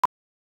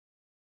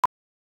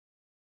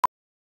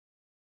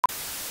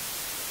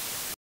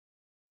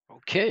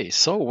Okay,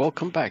 so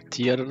welcome back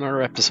to yet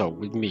another episode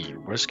with me,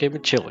 Worst Game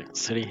of Chilling,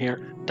 sitting here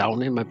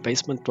down in my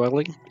basement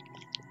dwelling,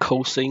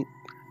 cozying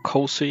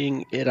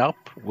it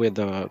up with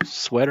a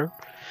sweater,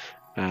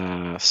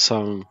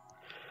 some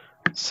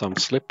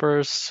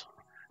slippers,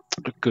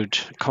 a good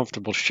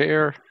comfortable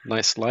chair,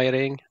 nice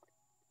lighting,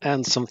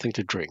 and something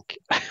to drink,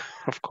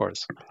 of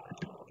course.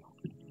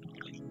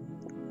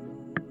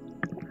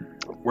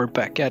 We're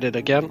back at it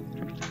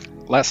again.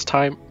 Last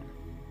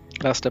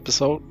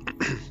episode,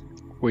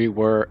 we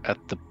were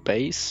at the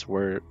base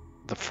where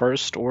the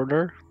first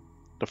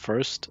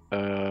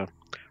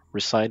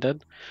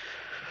resided.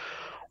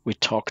 We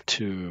talked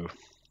to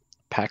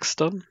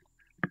Paxton,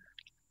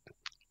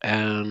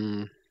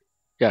 and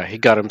yeah, he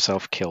got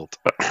himself killed.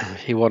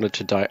 He wanted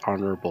to die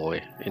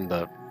honorably in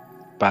the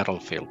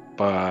battlefield,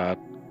 but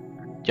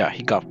yeah,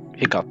 he got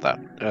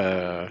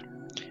that.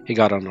 He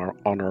got an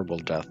honorable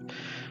death.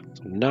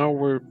 So now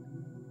we're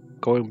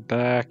going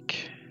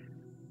back.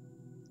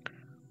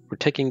 We're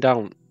taking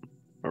down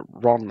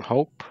Ron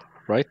Hope,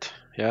 right?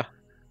 Yeah,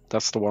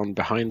 that's the one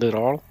behind it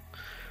all.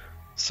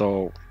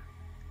 So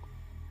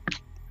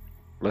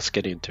let's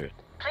get into it.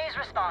 Please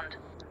respond.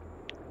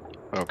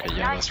 Okay, it's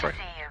yeah, nice that's to right.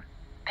 see you.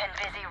 Been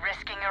busy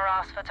risking your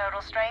ass for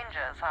total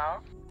strangers, huh?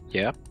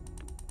 Yeah.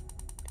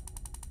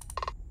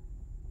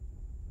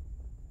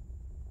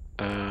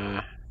 We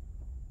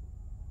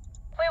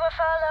were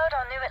furloughed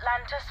on New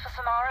Atlantis for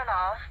some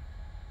R&R.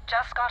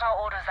 Just got our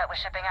orders that we're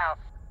shipping out.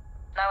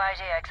 No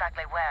idea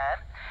exactly where.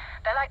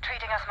 They're like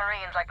treating us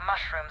Marines like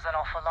mushrooms an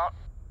awful lot.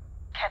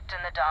 Kept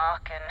in the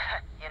dark and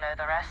you know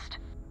the rest.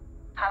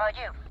 How about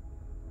you?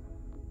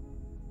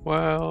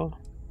 Well,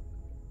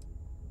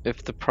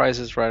 if the price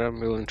is right, I'm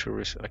willing to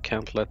risk. I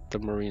can't let the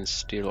Marines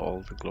steal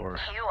all the glory.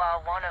 You are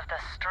one of the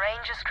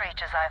strangest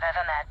creatures I've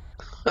ever met.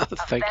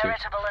 Thank A you.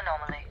 veritable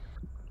anomaly.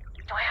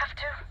 Do I have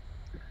to?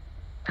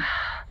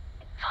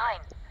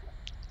 Fine.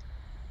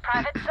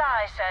 Private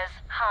Psy says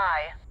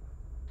hi.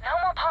 No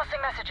more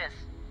passing messages.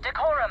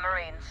 Decorum,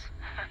 Marines.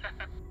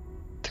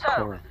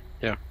 Decorum.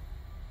 Yeah.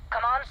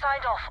 Command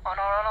signed off on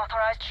our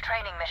unauthorized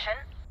training mission.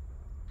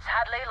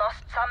 Sadly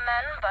lost some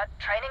men, but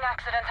training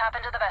accidents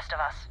happen to the best of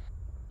us.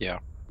 Yeah.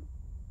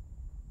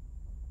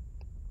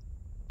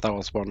 That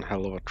was one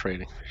hell of a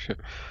training.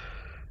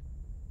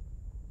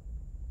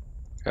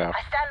 Yeah.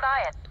 I stand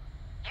by it.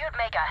 You'd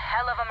make a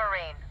hell of a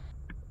Marine.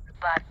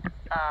 But,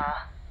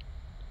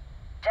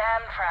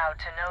 damn proud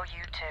to know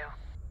you too.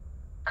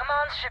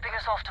 Command's shipping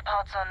us off to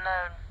parts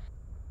unknown.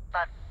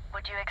 But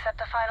would you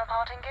accept a final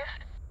parting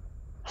gift?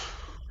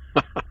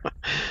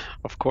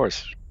 Of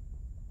course.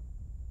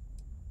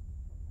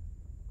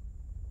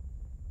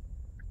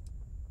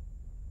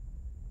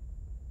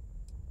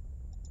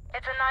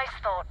 It's a nice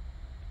thought,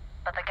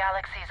 but the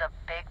galaxy's a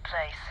big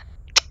place.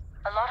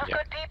 A lot of Yep.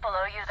 good people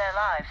owe you their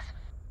lives.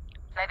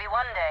 Maybe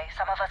one day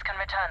some of us can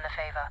return the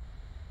favor.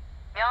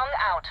 Young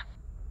out.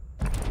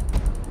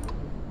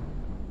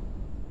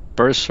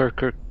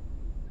 Berserker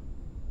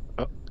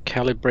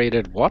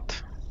calibrated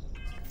what?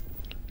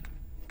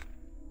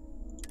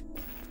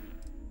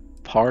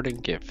 Parting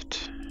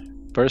gift.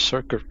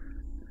 Berserker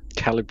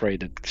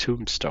calibrated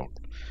tombstone.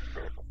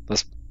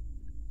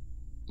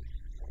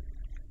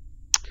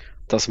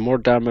 Does more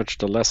damage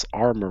the less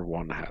armor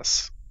one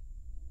has.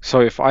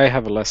 So if I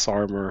have less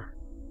armor,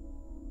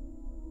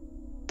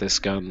 this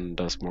gun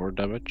does more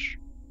damage?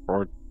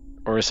 Or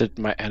is it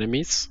my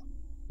enemies?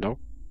 No?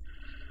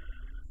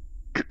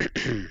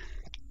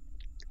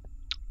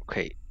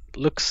 Okay,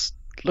 looks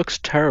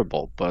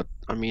terrible, but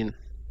I mean,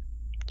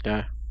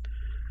 yeah,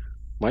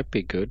 might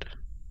be good.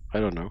 I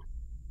don't know.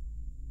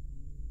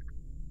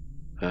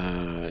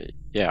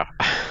 Yeah.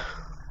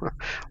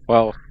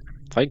 Well,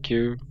 thank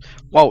you.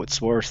 Wow,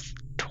 it's worth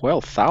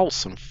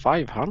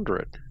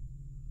 12,500.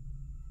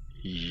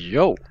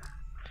 Yo,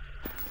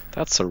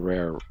 that's a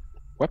rare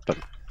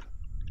weapon.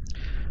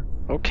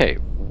 Okay,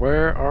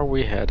 where are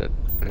we headed?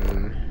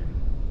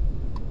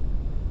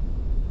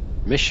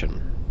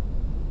 Mission.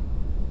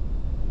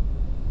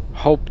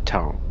 Hope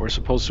Town. We're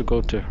supposed to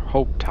go to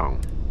Hope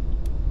Town.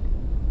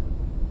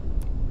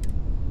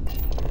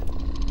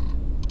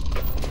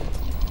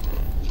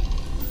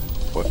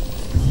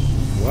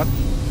 What?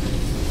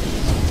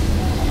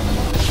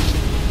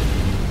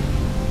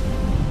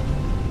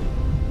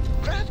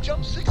 Craft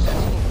jump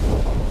successful.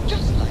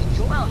 Just like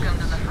your Welcome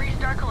to the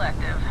Freestar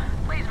Collective.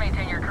 Please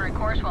maintain your current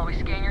course while we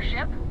scan your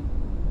ship.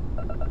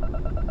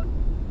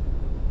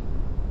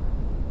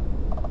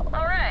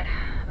 Alright,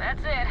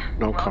 that's it.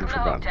 No Welcome to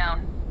contraband.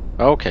 Hopetown.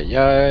 Okay,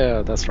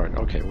 yeah, that's right.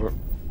 Okay,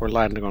 we're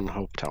landing on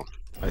Hope Town.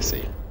 I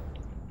see.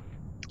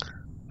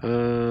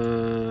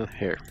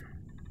 Here.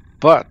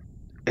 But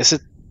is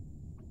it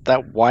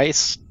that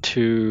wise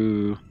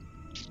to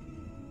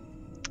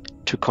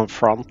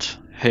confront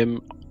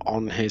him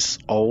on his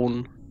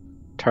own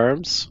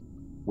terms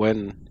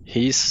when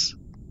he's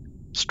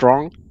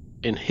strong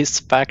in his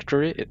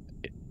factory,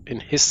 in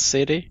his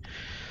city?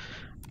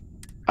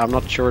 I'm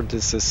not sure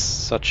this is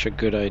such a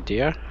good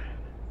idea.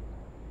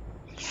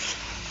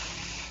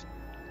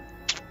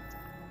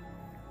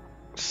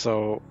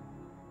 So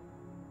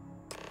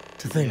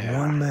To think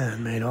one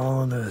man made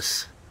all of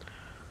this.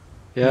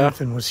 Yeah,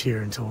 Nathan was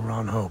here until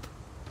Ron Hope.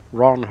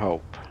 Ron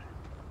Hope.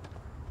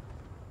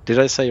 Did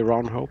I say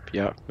Ron Hope?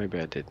 Yeah, maybe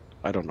I did.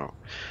 I don't know.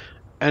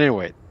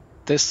 Anyway,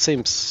 this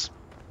seems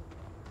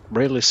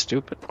really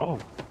stupid. Oh,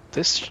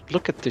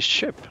 look at this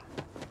ship.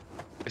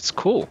 It's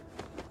cool.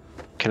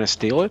 Can I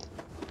steal it?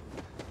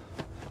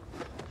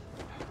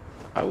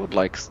 I would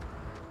like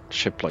a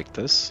ship like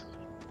this.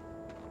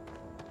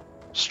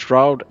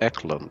 Stroud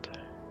Eklund.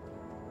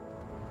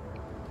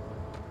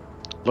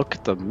 Look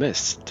at the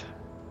mist.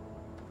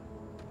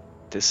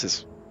 This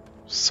is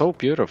so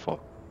beautiful.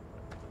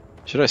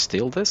 Should I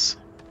steal this?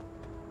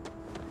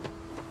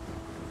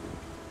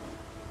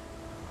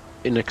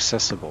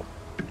 Inaccessible.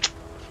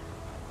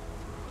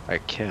 I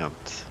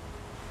can't.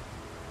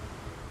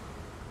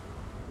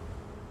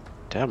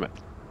 Damn it.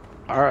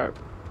 I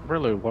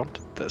really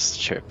wanted this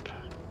ship.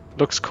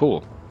 Looks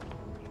cool.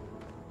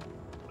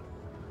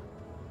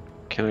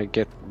 Can I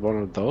get one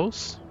of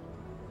those?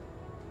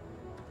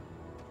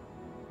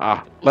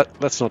 Ah,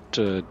 let's not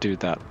do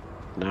that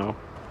now.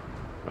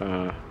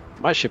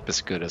 My ship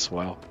is good as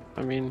well.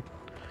 I mean,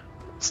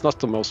 it's not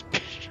the most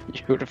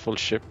beautiful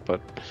ship,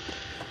 but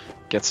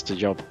gets the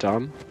job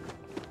done.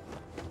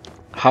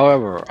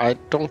 However, I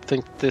don't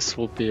think this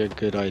will be a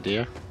good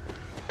idea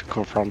to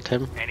confront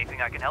him.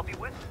 Anything I can help you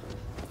with?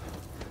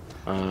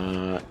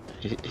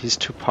 He's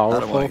too powerful. I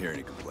don't want to hear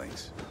any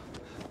complaints.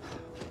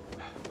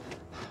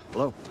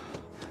 Hello?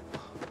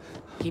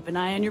 Keep an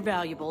eye on your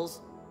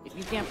valuables. If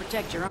you can't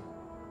protect your own...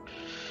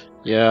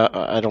 Yeah,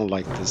 I don't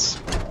like this.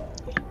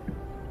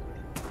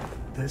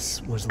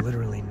 This was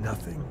literally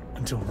nothing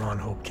until Ron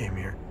Hope came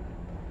here.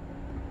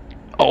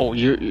 Oh,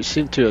 you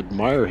seem to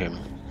admire him.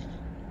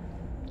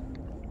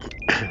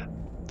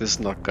 This is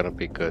not gonna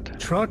be good.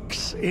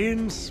 Trucks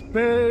in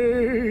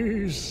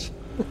space!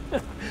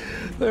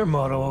 Their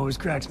motto always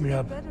cracks me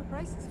up. Better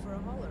prices for a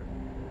hauler.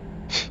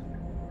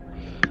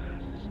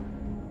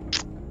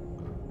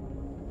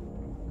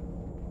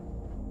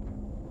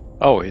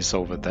 Oh, he's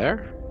over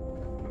there?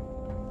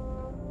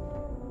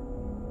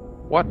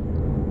 What?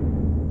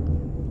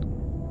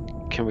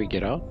 Can we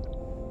get out?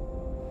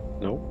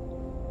 No?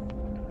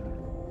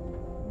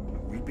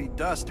 We'd be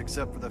dust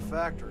except for the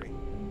factory.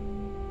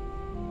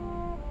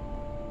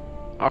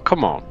 Oh,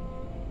 come on.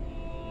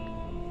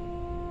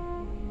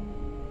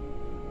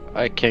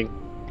 I can't...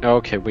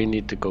 Okay, we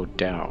need to go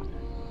down.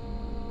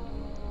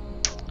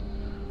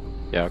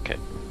 Yeah, okay.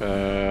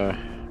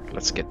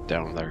 Let's get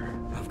down there.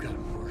 I've got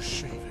more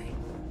shaving.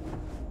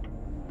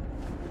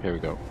 Here we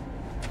go.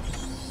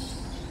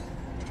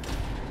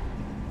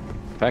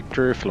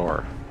 Factory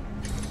floor.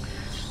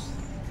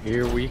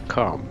 Here we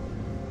come.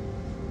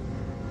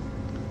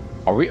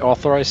 Are we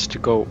authorized to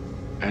go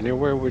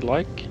anywhere we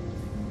like?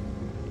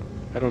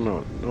 I don't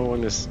know. No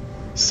one is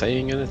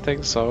saying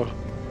anything, so...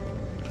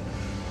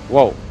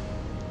 Whoa.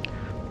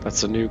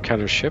 That's a new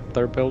kind of ship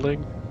they're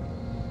building.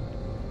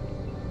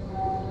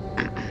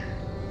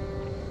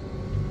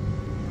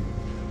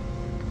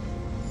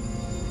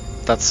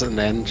 That's an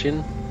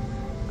engine?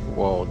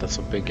 Whoa, that's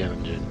a big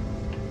engine.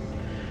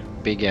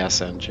 Big ass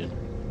engine.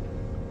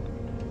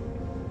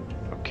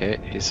 Okay,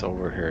 he's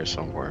over here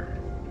somewhere.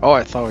 Oh,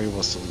 I thought he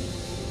was on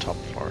top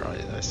floor.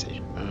 I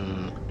see.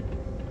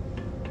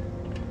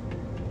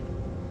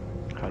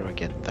 How do I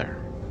get there?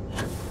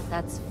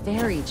 That's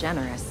very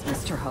generous,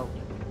 Mr. Hope.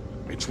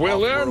 It's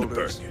well earned,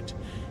 Off-roaders. Birgit.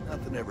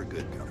 Nothing ever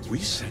good comes. We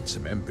set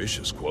some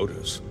ambitious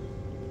quotas.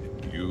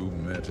 And you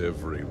met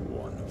every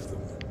one of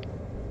them.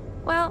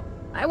 Well,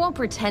 I won't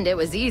pretend it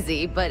was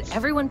easy, but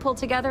everyone pulled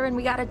together and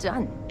we got it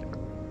done.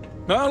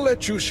 I'll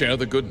let you share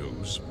the good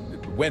news.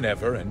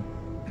 Whenever and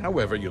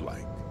however you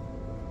like.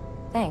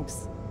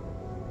 Thanks.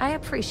 I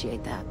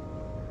appreciate that.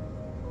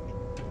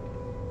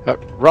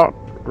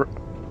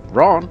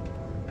 Ron?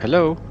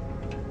 Hello?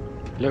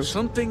 Hello?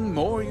 Something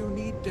more you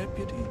need,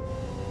 Deputy?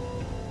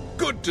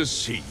 Good to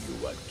see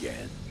you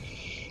again.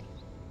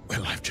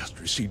 Well, I've just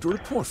received a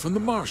report from the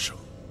Marshal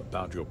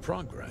about your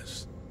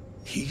progress.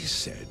 He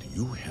said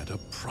you had a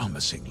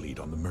promising lead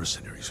on the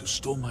mercenaries who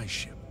stole my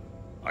ship.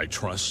 I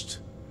trust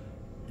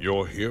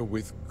you're here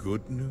with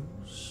good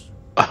news?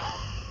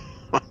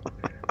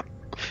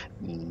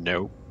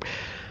 Nope.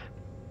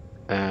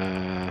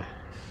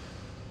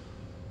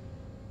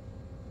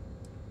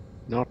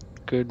 Not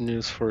good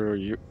news for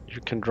you.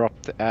 You can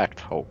drop the act,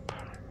 Hope.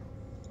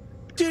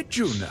 Did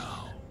you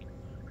now?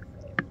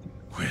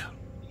 Well,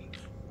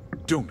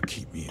 don't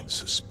keep me in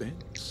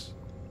suspense.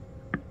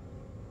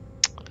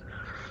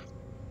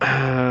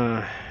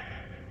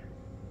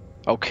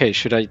 Okay,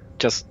 should I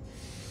just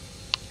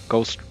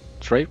go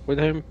straight with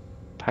him?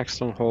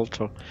 Paxton Hall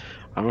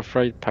I'm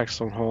afraid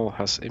Paxton Hall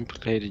has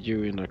implicated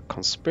you in a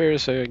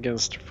conspiracy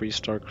against the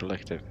Freestar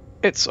Collective.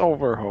 It's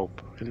over,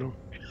 Hope, you know.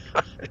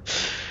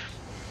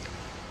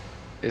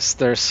 Is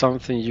there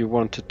something you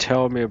want to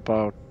tell me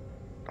about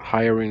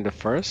hiring the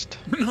first?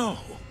 No.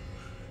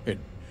 And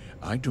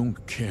I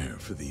don't care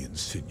for the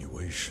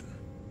insinuation.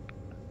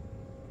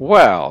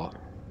 Well,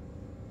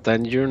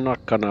 then you're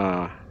not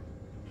gonna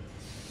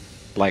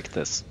like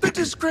this. The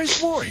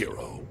disgraced war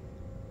hero?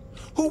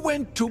 who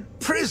went to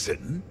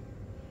prison,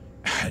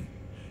 and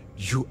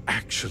you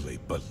actually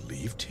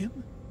believed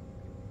him?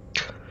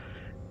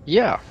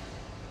 Yeah.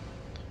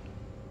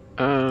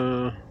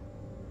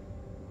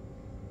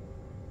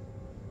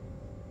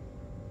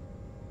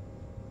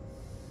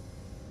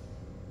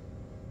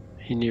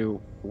 He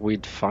knew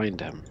we'd find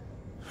him.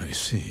 I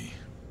see.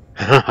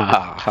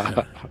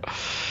 Yeah.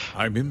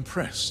 I'm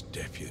impressed,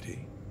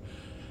 Deputy.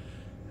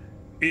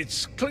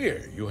 It's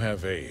clear you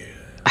have a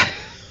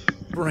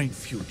bright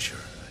future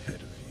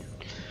ahead of you.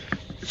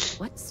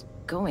 What's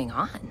going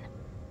on?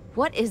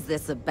 What is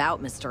this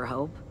about, Mr.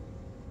 Hope?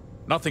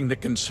 Nothing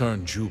that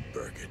concerns you,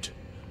 Birgit.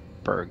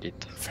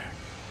 Birgit. In fact,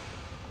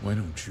 why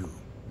don't you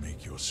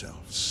make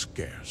yourself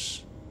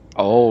scarce?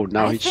 Oh,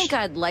 now I he's think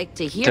I'd like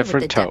to hear what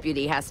different the tone.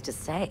 deputy has to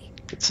say.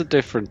 It's a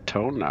different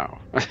tone now.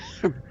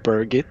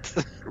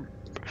 Birgit.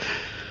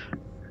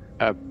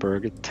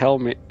 Birgit, tell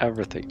me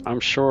everything. I'm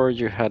sure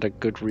you had a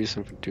good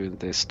reason for doing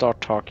this.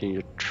 Start talking,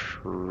 you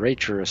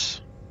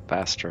traitorous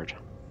bastard.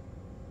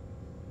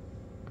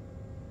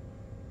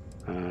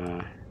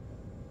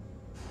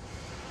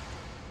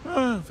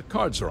 The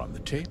cards are on the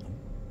table.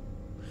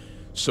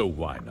 So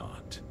why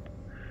not?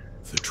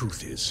 The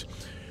truth is,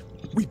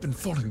 we've been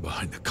falling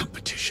behind the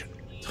competition.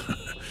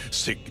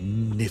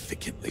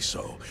 Significantly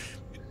so.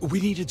 We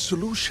needed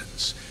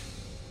solutions.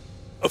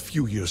 A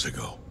few years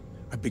ago,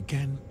 I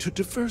began to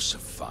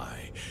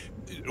diversify.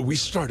 We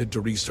started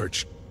to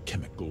research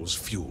chemicals,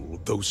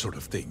 fuel, those sort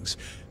of things.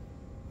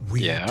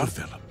 We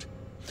developed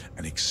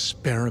an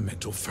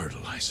experimental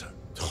fertilizer.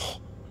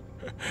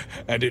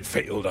 And it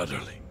failed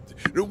utterly.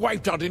 It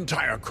wiped out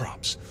entire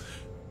crops.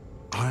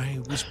 I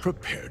was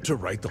prepared to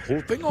write the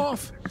whole thing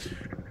off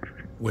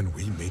when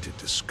we made a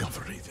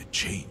discovery that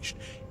changed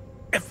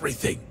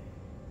everything.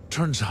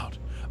 Turns out,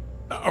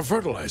 our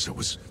fertilizer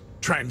was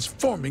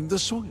transforming the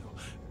soil,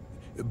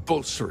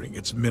 bolstering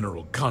its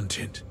mineral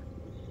content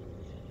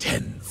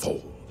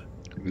tenfold.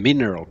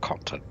 Mineral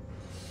content.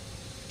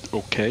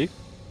 Okay.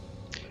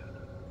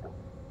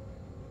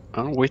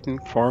 Unwitting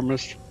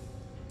farmers.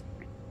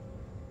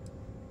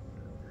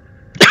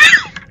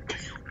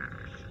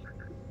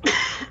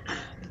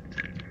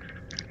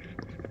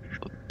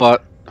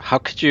 But how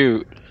could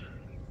you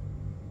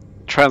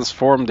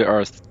transform the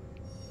earth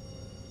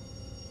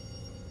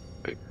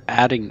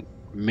adding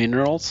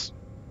minerals?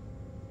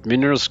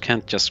 Minerals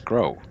can't just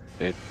grow.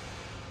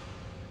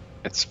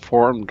 It's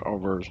formed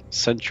over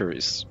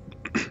centuries.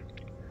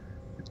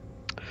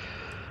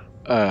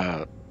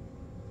 So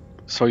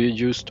you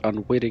used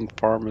unwitting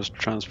farmers to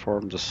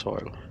transform the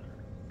soil.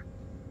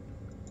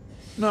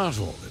 Not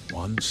all at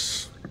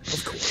once,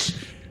 of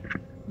course.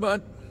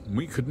 But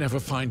we could never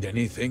find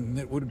anything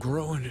that would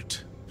grow in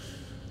it.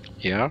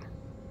 Yeah?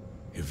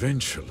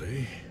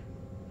 Eventually,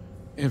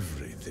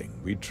 everything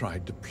we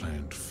tried to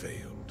plant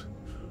failed.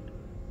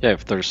 Yeah,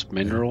 if there's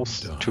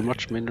minerals, too died.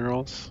 much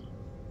minerals.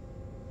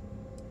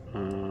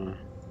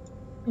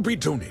 We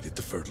donated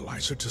the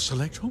fertilizer to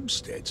select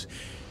homesteads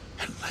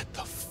and let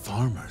the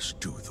farmers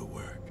do the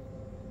work.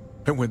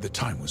 And when the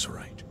time was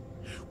right,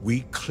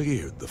 we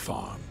cleared the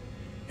farm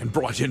and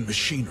brought in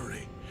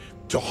machinery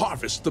to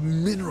harvest the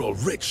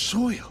mineral-rich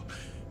soil.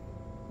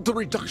 The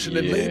reduction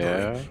in labor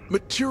and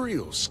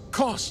materials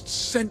costs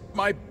sent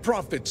my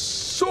profits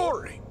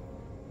soaring.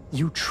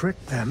 You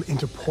tricked them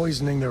into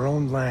poisoning their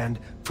own land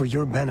for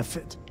your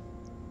benefit.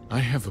 I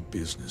have a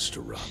business to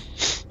run.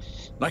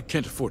 I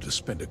can't afford to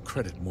spend a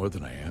credit more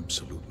than I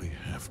absolutely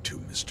have to,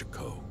 Mr.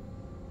 Coe.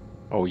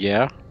 Oh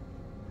yeah?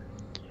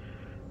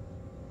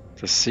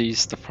 To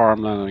seize the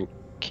farmland and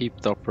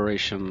keep the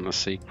operation a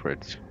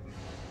secret.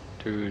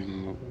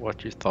 Doing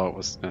what you thought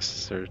was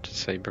necessary to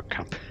save your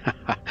company.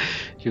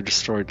 You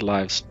destroyed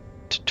lives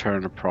to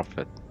turn a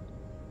profit.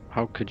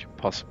 How could you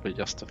possibly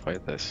justify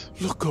this?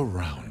 Look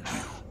around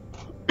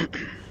you.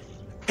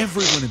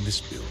 Everyone in this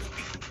building,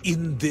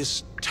 in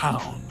this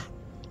town.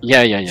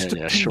 Yeah,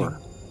 sure.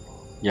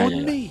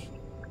 On me.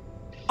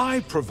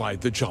 I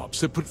provide the jobs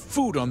that put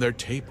food on their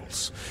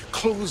tables,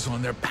 clothes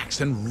on their backs,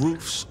 and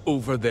roofs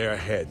over their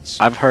heads.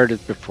 I've heard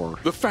it before.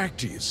 The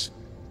fact is,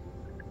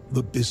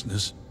 the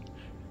business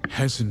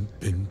hasn't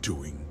been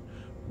doing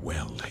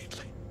well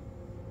lately.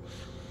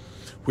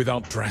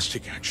 Without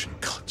drastic action,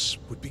 cuts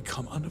would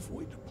become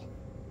unavoidable.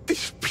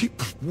 These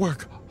people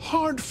work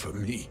hard for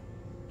me,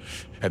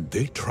 and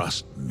they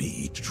trust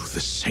me to do the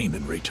same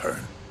in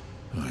return.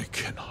 I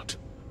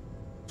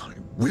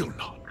will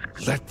not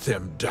let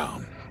them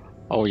down.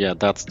 Oh yeah,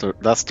 that's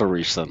the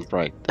reason,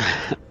 right?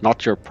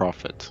 Not your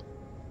profit.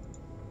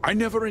 I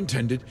never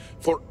intended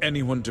for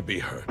anyone to be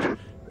hurt.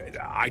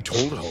 I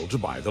told Hull to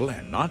buy the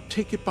land, not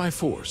take it by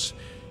force.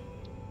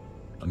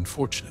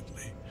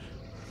 Unfortunately,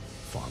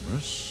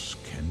 farmers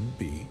can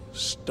be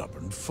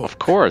stubborn folk. Of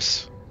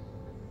course.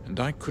 And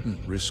I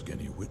couldn't risk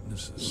any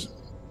witnesses.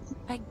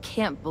 I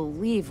can't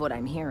believe what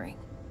I'm hearing.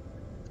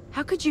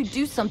 How could you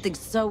do something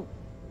so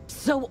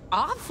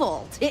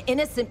awful to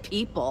innocent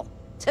people,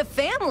 to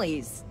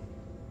families?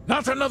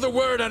 Not another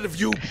word out of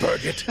you,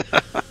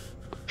 Birgit.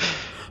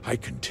 I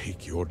can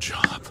take your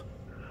job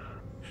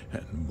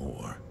and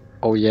more.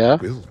 Oh yeah?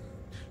 We'll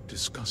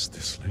discuss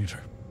this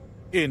later.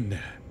 In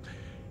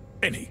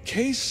any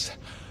case,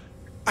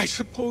 I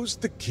suppose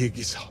the gig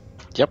is up.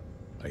 Yep.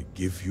 I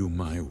give you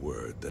my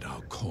word that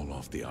I'll call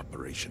off the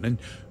operation and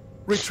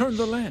return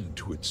the land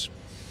to its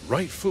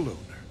rightful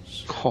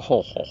owners.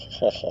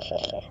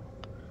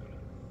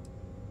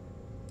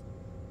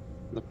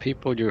 The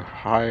people you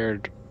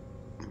hired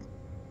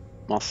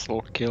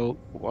muscle kill.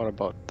 What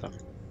about them?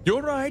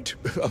 You're right,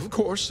 of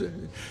course.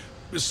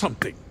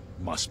 Something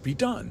must be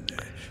done.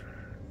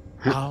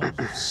 I'll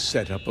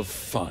set up a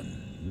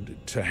fund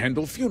to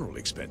handle funeral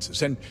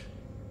expenses and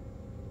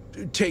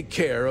take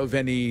care of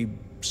any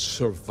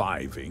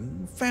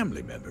surviving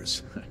family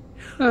members.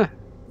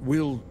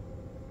 We'll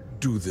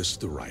do this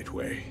the right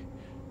way.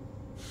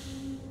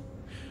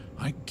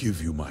 I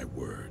give you my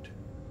word.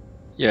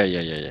 Yeah.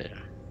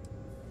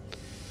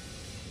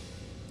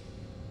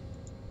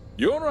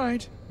 You're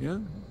right. Yeah,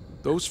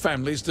 those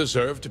families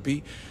deserve to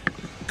be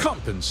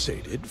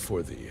compensated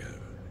for the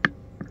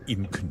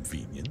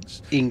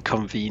inconvenience.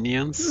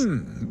 Inconvenience?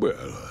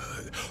 Well,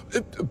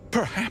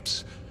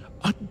 perhaps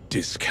a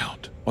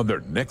discount on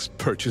their next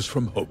purchase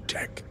from Hope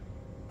Tech.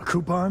 A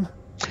coupon?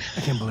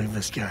 I can't believe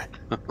this guy.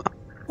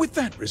 With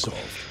that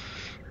resolved,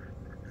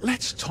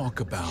 let's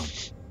talk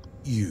about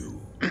you.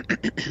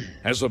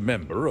 As a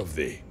member of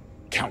the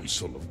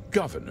Council of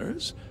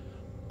Governors,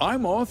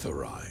 I'm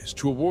authorized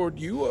to award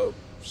you a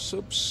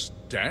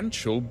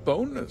substantial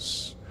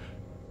bonus.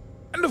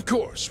 And of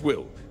course,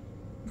 we'll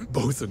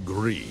both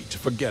agree to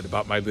forget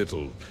about my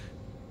little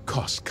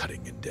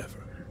cost-cutting endeavor.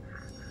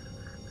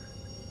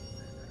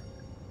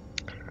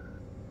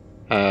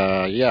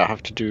 Yeah, I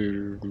have to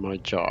do my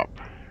job.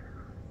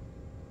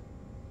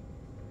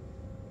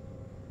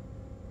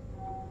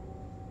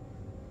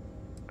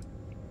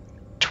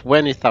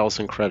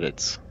 $20,000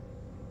 credits.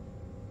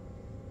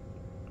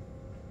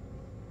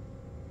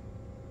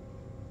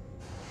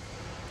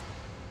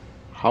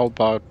 How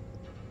about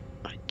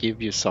I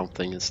give you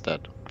something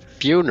instead?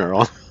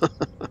 Funeral?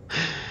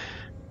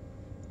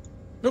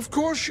 Of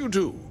course you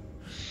do.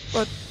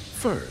 But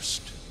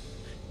first,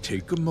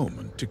 take a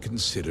moment to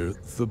consider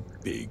the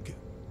big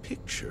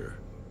picture.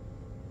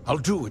 I'll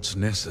do what's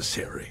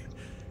necessary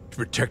to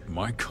protect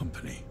my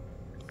company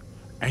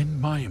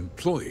and my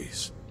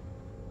employees.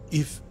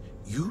 If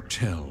you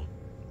tell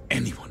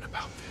anyone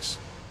about this,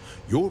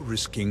 you're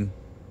risking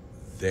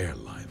their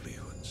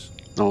livelihoods.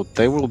 No,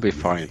 they will be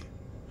fine.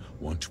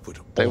 Want to put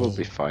They will all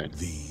be fine.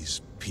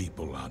 these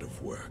people out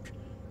of work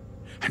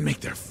and make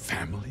their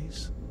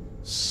families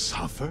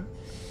suffer?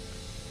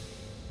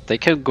 They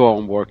can go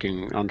on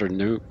working under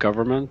new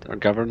government or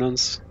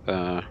governance.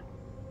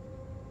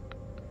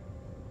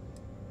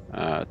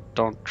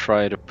 Don't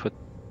try to put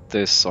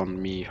this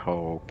on me,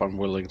 Hope. I'm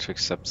willing to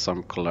accept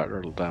some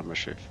collateral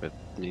damage if it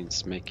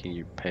means making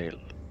you pale.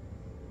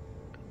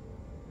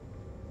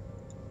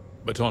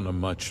 But on a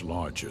much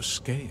larger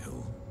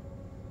scale,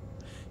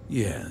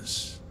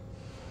 yes.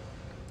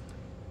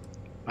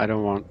 I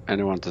don't want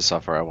anyone to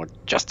suffer. I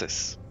want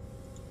justice.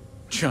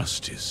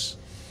 Justice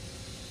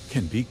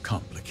can be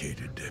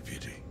complicated,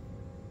 Deputy.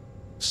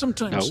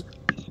 Sometimes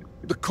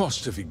the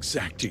cost of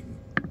exacting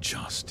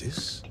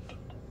justice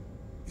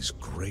is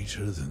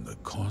greater than the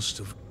cost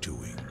of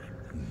doing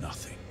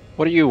nothing.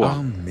 What do you want?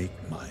 I'll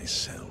make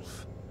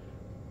myself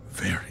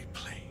very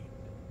plain.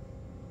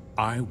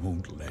 I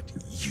won't let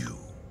you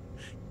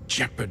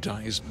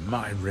jeopardize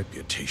my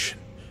reputation,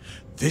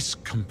 this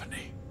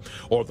company,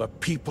 or the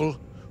people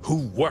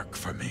who work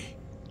for me.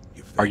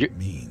 If that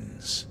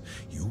means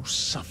you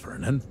suffer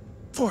an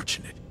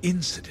unfortunate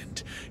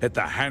incident at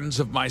the hands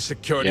of my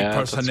security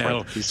personnel,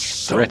 that's right. He's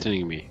so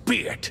threatening me.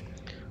 be it.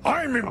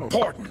 I'm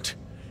important.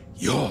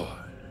 You're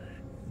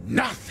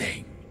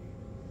nothing.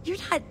 You're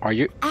not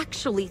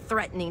actually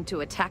threatening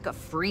to attack a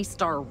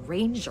Freestar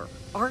Ranger,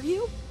 are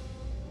you?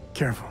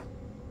 Careful.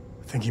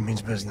 I think he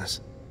means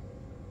business.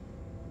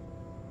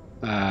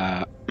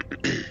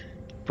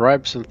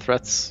 Bribes and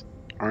threats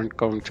aren't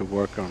going to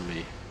work on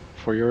me.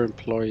 For your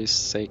employees'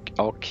 sake,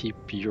 I'll keep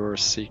your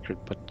secret,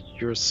 but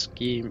your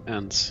scheme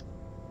ends.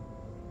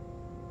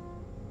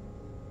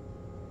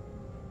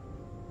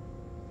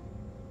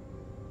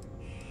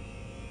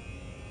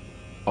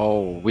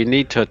 Oh, we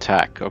need to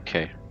attack.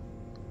 Okay.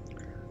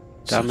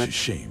 Damn Such it. a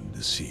shame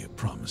to see a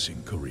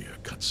promising career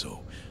cut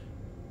so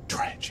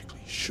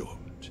tragically short.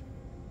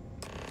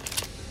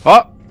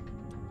 Oh!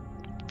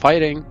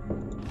 Fighting.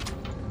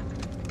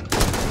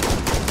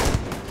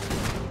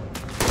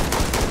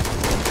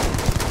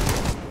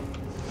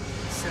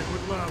 Said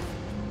with love.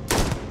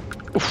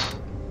 Oof.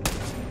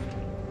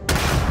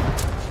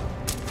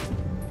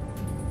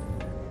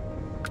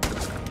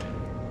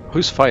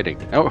 Who's fighting?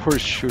 Oh,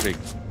 who's shooting?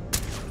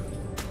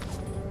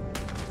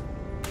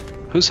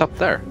 Who's up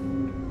there?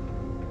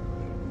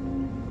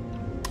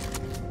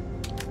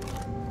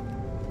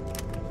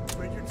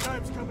 Wait, your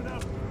time's coming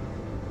up.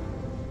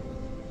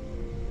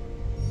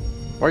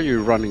 Why are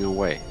you running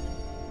away?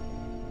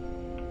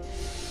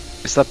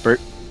 Is that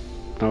Bird?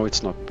 No,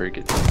 it's not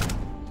Birgit.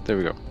 There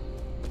we go.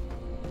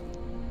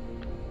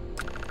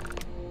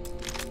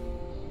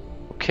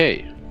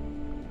 Okay.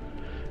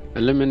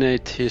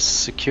 Eliminate his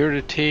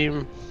security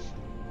team.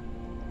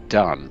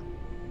 Done.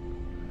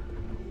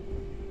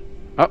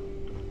 Oh,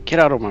 get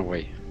out of my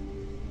way.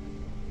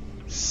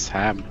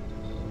 Sam.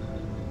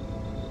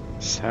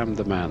 Sam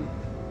the man.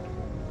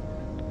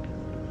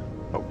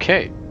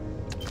 Okay.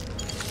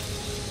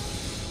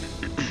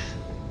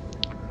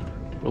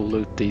 We'll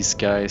loot these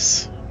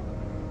guys.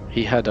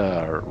 He had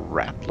a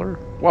Rattler?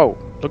 Whoa,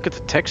 look at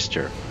the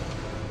texture.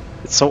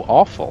 It's so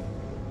awful.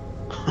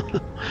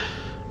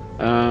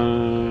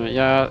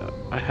 Yeah,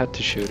 I had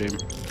to shoot him.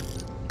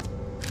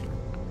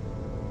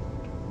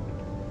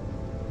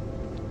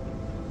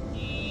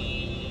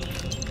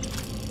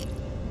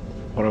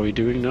 What are we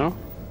doing now?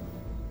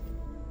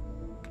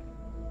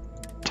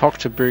 Talk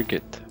to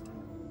Birgit.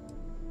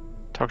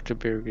 Talk to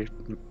Birgit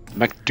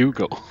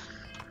McDougal.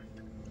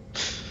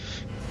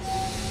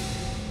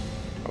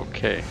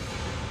 Okay.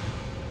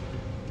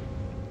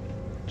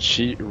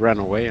 She ran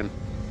away and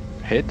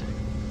hid.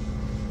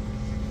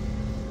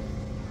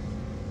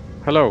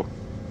 Hello.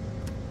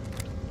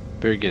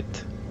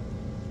 Birgit.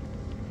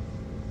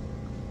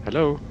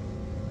 Hello.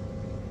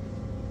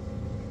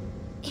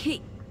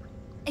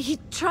 He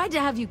tried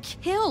to have you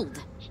killed.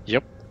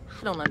 Yep.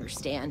 I don't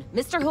understand.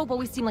 Mr. Hope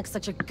always seemed like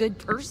such a good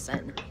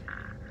person.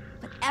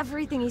 But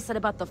everything he said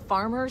about the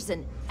farmers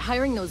and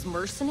hiring those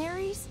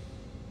mercenaries,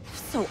 it was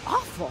so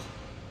awful.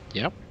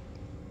 Yep.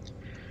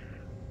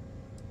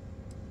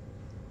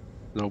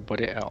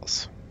 Nobody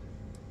else.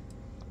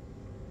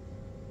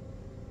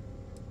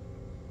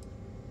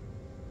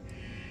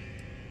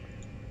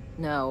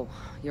 No,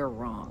 you're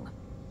wrong.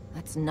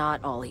 That's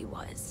not all he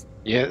was.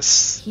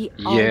 Yes. He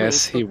Yes,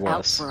 always he looked out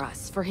was. for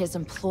us, for his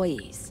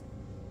employees.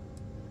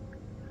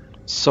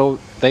 So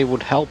they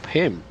would help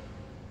him.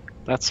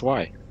 That's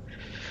why.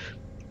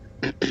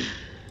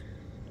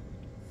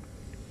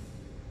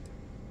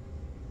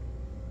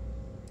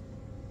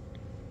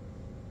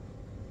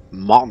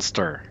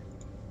 Monster.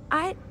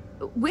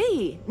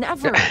 We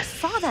never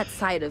saw that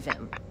side of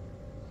him.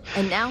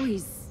 And now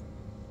he's...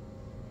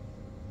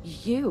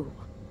 You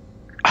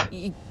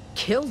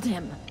killed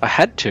him. I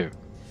had to.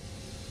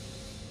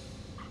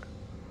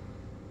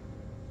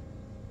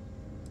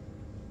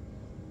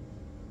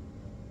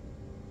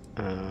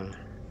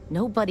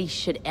 Nobody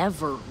should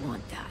ever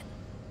want that.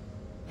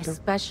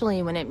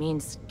 Especially when it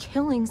means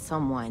killing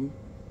someone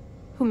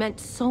who meant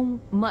so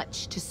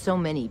much to so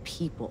many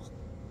people.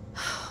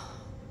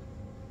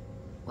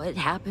 What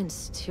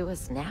happens to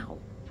us now?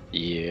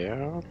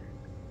 Yeah.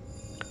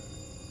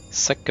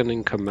 Second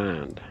in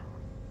command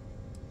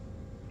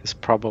is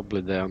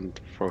probably the end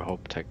for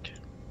Hope Tech.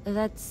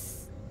 That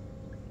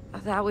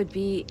would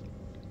be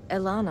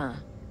Elana.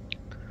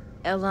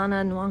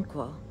 Elana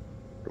Nwankwo.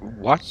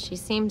 What? She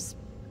seems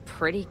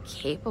pretty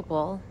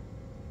capable.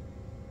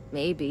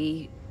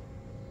 Maybe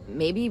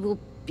we'll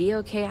be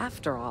okay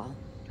after all.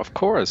 Of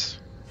course.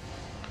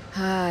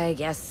 I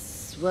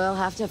guess we'll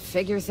have to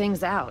figure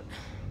things out.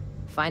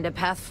 Find a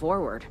path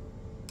forward.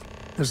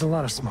 There's a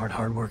lot of smart,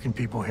 hard-working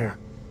people here.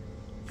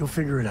 You'll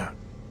figure it out.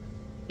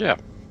 Yeah.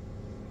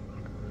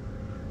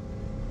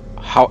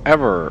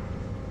 However,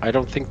 I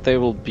don't think they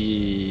will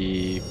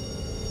be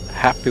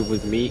happy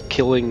with me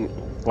killing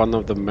one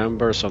of the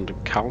members on the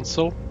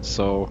council,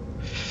 so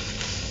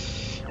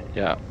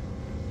yeah,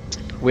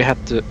 we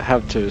have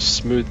to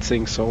smooth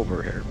things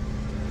over here.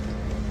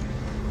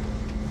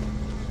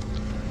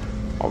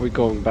 Are we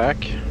going back?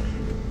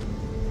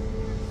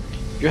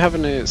 You have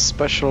any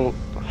special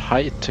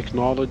high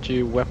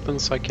technology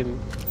weapons I can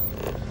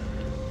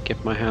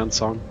get my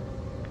hands on?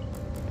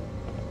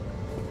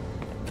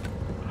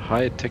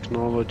 High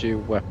technology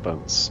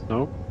weapons?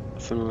 No?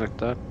 Nothing like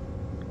that?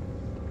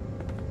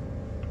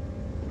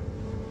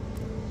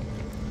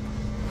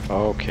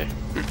 Okay.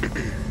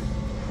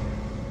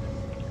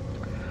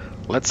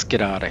 Let's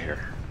get out of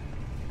here.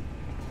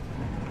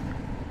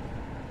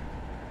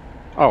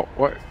 Oh,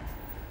 what?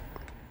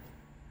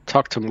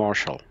 Talk to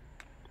Marshall.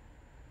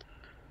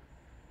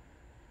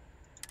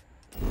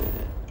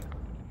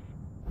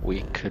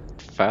 We could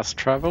fast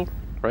travel,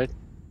 right?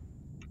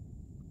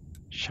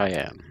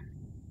 Cheyenne.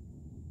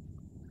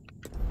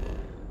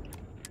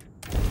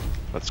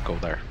 Let's go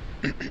there.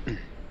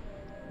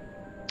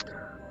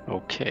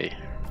 Okay.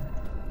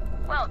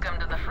 Welcome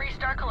to the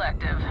Freestar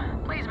Collective.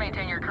 Please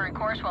maintain your current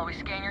course while we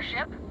scan your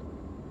ship.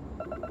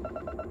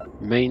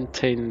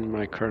 Maintain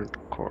my current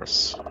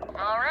course.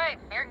 Alright,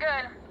 you're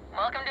good.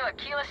 Welcome to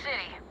Aquila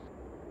City.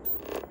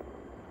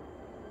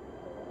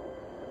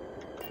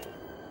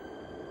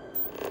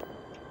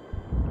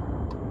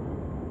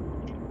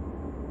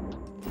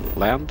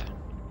 Land?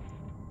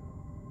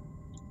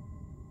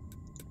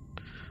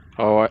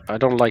 Oh, I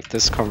don't like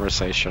this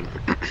conversation.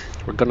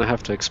 We're gonna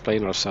have to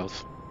explain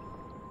ourselves.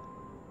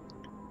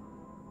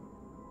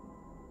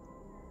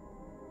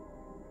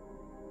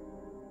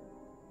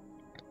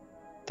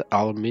 The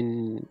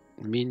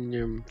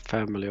aluminium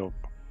family of...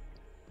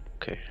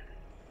 Okay.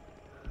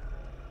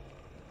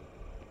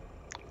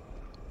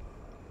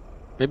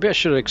 Maybe I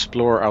should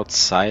explore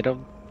outside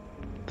of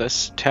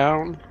this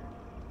town.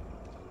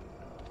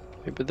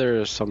 Maybe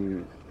there are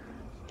some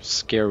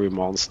scary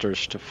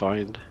monsters to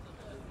find.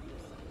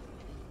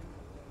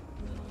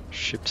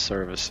 Ship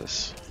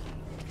services.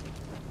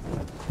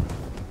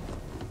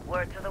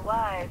 Word to the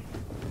wise.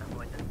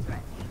 Avoid the stretch.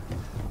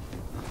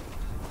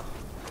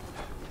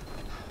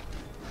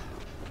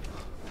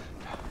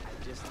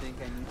 I just think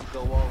I need to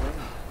go all in.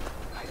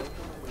 I don't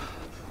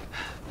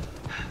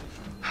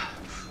know.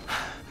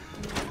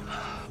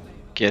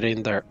 Get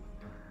in there.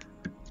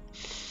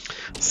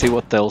 See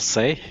what they'll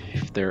say,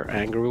 if they're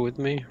angry with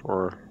me,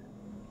 or...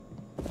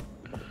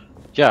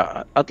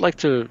 Yeah, I'd like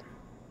to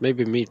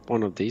maybe meet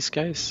one of these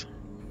guys.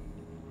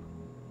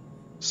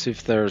 See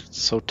if they're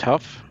so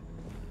tough.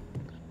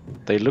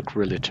 They look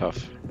really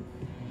tough.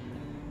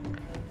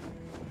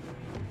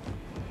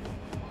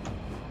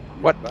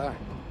 What? Back.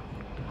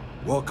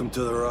 Welcome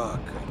to the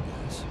Rock,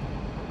 I guess.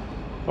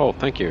 Oh,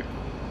 thank you.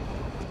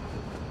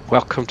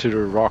 Welcome to the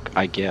Rock,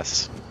 I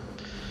guess.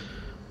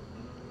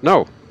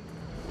 No.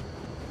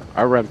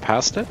 I ran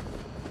past it.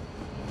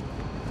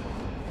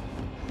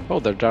 Oh,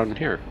 they're down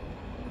here.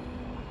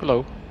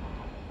 Hello.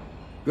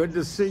 Good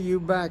to see you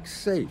back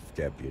safe,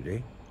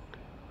 Deputy.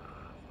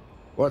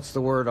 What's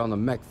the word on the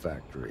mech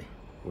factory?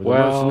 Were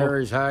the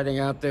mercenaries hiding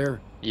out there?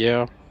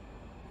 Yeah.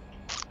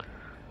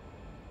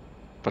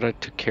 But I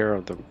took care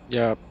of them.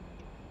 Yeah.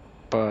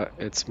 But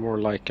it's more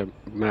like a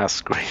mass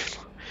grave.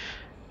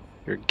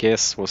 Your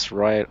guess was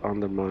right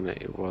on the money.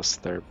 It was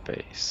their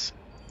base.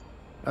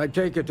 I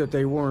take it that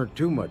they weren't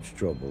too much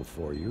trouble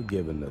for you,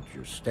 given that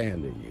you're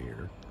standing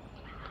here.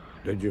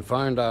 Did you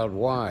find out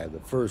why the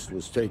First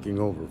was taking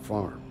over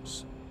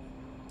farms?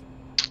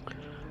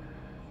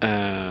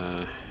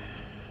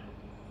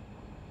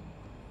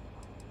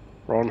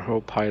 Ron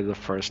Hope hired the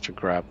First to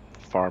grab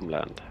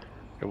farmland.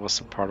 It was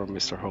a part of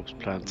Mr. Hope's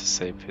plan to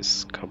save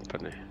his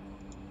company.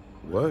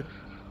 What?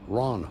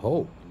 Ron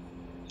Hope?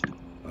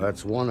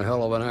 That's one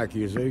hell of an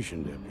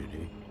accusation,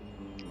 Deputy.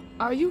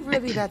 Are you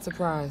really that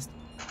surprised?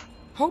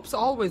 Hope's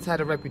always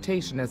had a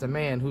reputation as a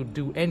man who'd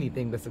do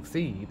anything to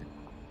succeed.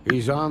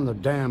 He's on the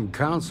damn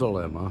council,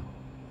 Emma.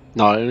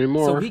 Not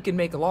anymore. So he can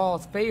make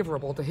laws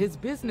favorable to his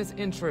business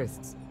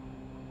interests.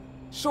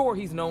 Sure,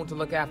 he's known to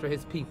look after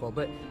his people,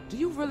 but do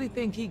you really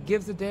think he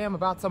gives a damn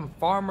about some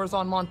farmers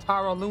on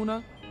Montara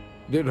Luna?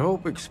 Did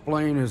Hope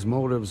explain his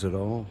motives at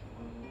all?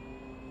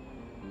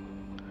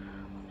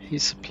 He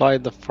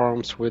supplied the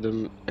farms with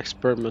an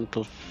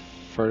experimental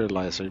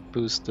fertilizer. It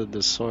boosted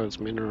the soil's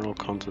mineral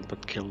content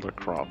but killed the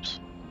crops.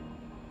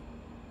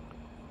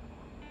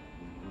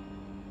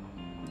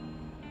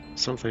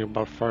 Something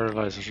about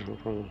fertilizers.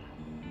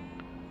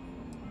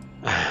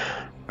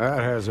 That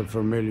has a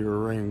familiar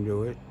ring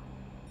to it.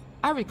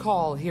 I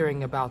recall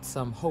hearing about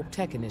some Hope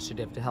Tech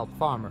initiative to help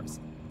farmers.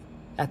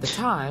 At the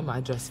time, I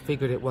just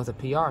figured it was a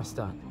PR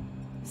stunt.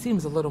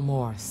 Seems a little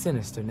more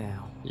sinister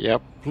now.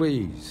 Yep.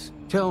 Please,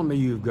 tell me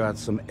you've got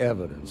some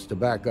evidence to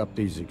back up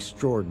these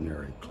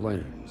extraordinary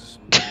claims.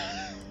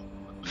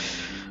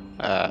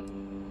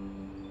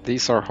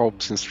 These are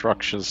Hope's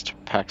instructions to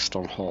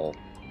Paxton Hall.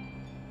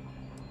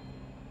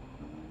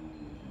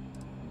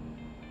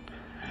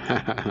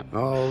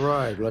 All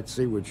right, let's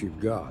see what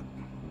you've got.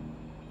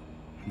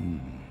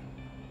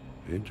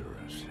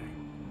 Interesting.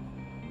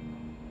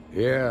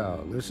 Yeah,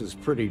 this is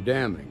pretty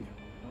damning.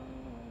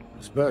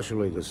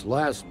 Especially this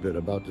last bit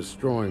about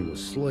destroying the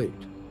slate.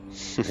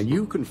 And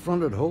you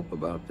confronted Hope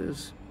about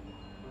this?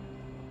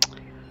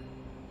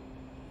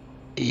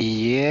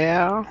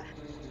 Yeah.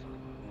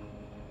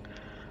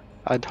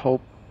 I'd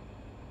hoped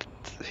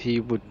he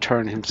would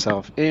turn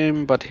himself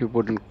in, but he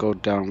wouldn't go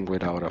down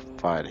without a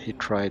fight. He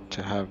tried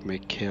to have me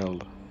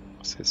killed.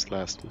 Was his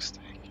last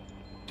mistake.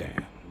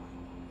 Damn.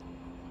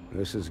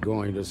 This is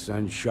going to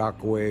send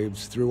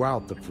shockwaves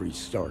throughout the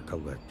Freestar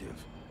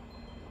Collective.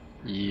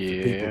 Yeah.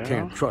 If people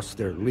can't trust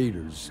their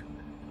leaders,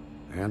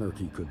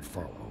 anarchy could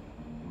follow.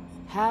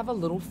 Have a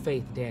little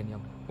faith,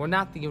 Daniel. We're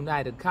not the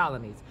United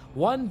Colonies.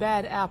 One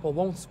bad apple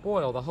won't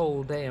spoil the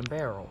whole damn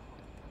barrel.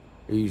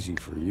 Easy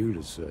for you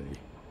to say.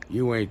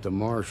 You ain't the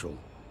Marshal.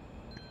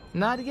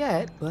 Not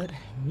yet, but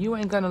you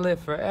ain't gonna live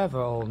forever,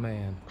 old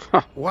man.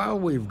 While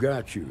we've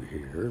got you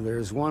here,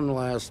 there's one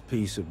last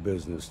piece of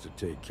business to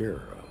take care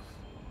of.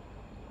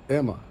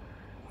 Emma,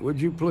 would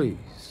you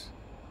please?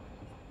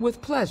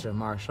 With pleasure,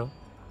 Marshal.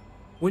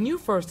 When you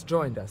first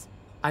joined us,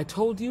 I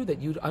told you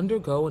that you'd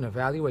undergo an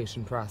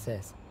evaluation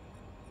process.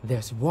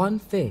 There's one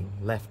thing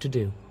left to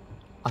do.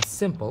 A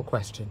simple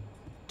question.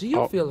 Do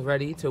you feel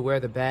ready to wear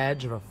the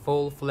badge of a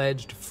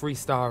full-fledged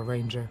Freestar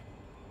Ranger?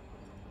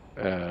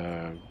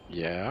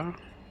 Yeah.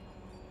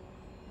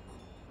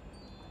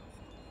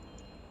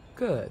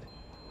 Good.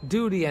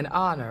 Duty and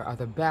honor are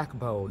the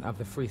backbone of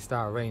the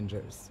Freestar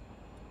Rangers.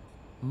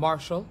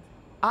 Marshal,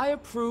 I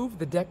approve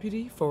the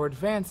deputy for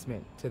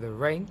advancement to the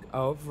rank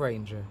of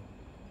Ranger.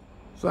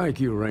 Thank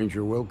you,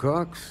 Ranger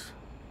Wilcox.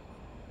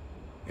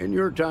 In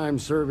your time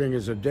serving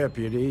as a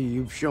deputy,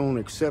 you've shown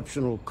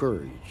exceptional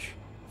courage,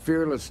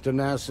 fearless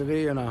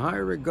tenacity, and a high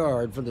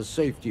regard for the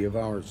safety of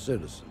our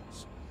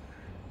citizens.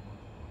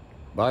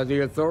 By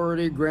the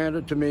authority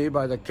granted to me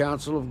by the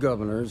Council of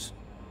Governors,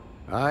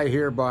 I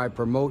hereby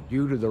promote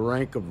you to the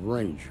rank of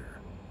Ranger.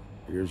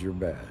 Here's your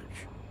badge.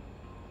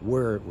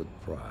 Wear it with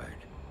pride.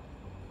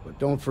 But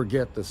don't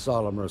forget the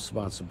solemn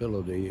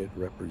responsibility it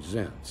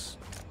represents.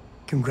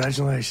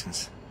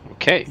 Congratulations.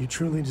 Okay. You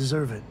truly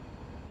deserve it.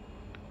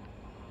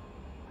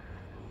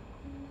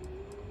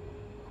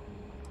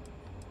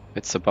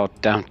 It's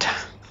about downtown.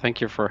 Thank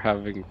you for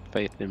having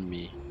faith in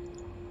me.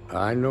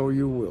 I know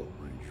you will,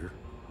 Ranger.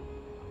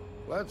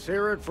 Let's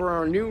hear it for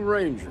our new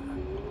Ranger.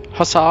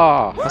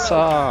 Huzzah!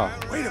 Huzzah!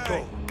 Way to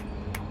go.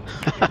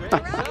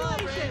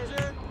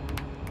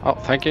 Oh,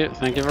 thank you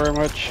very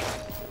much.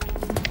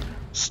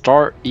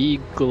 Star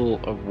Eagle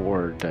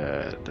Award.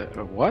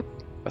 What?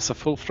 As a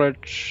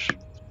full-fledged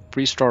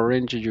 3-star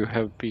ranger, you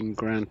have been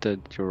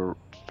granted your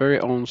very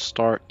own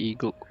Star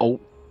Eagle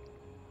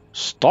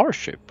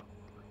starship.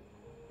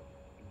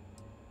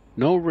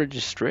 No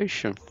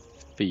registration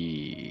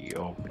fee.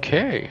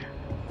 Okay.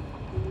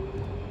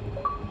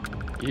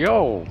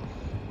 Yo.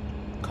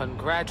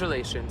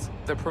 Congratulations.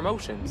 The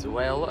promotion's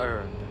well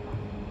earned.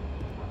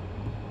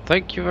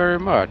 Thank you very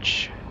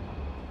much.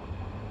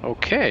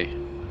 Okay.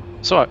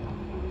 So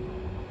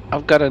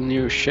I've got a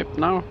new ship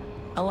now.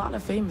 A lot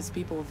of famous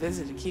people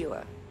visit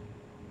Aquila.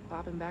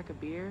 Popping back a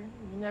beer,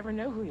 you never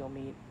know who you'll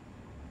meet.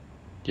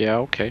 Yeah,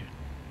 okay.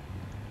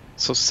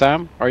 So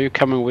Sam, are you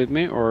coming with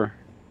me or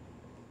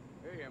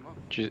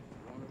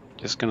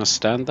just gonna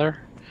stand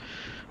there?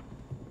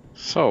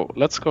 So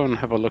let's go and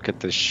have a look at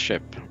this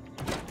ship.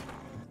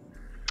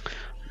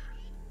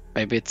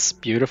 Maybe it's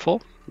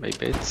beautiful,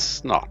 maybe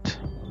it's not.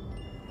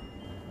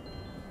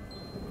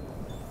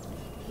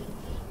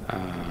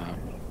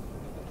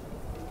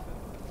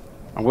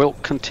 And we'll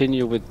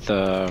continue with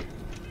the.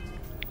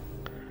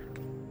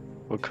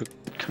 We'll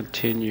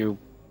continue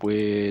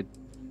with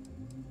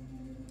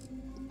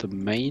the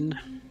main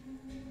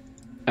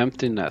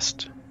empty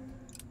nest.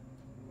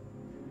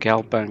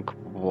 Galbank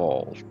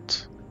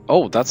Vault.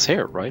 Oh, that's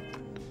here, right?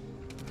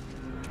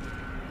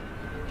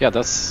 Yeah,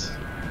 that's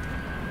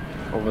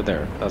over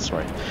there. That's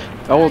right.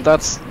 Oh,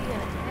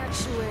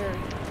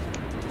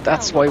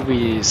 that's why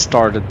we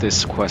started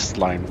this quest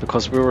line,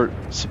 because we were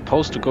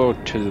supposed to go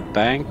to the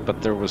bank,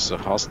 but there was a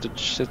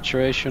hostage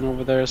situation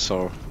over there,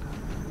 so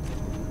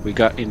we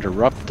got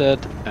interrupted,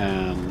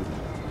 and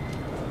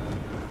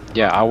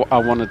yeah, I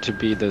wanted to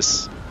be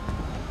this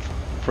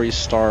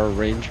 3-star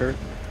ranger.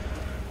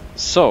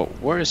 So,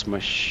 where is my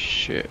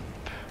ship?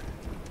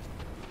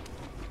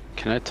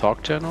 Can I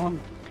talk to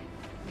anyone?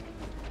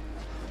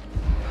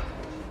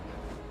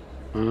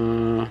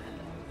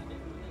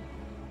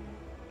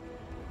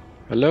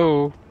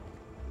 Hello?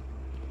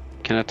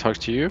 Can I talk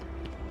to you?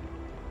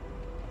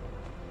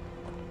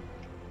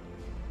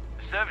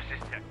 Services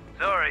tech.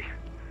 Sorry.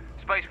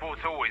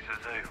 Spaceport's always a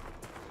zoo.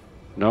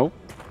 No?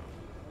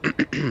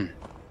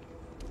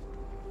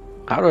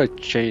 How do I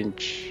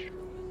change?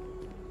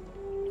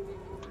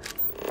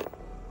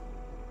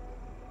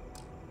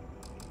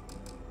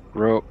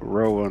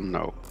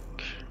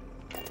 Roanoke.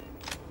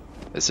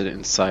 Is it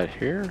inside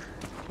here?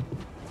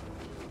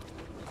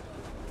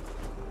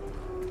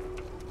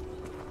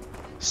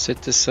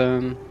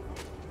 Citizen.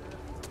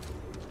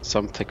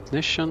 Some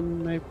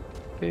technician,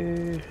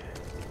 maybe?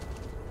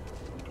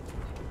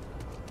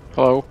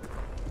 Hello?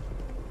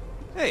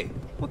 Hey,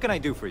 what can I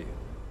do for you?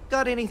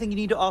 Got anything you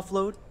need to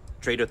offload?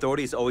 Trade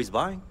Authority is always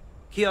buying.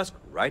 Kiosk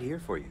right here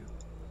for you.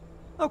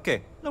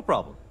 Okay, no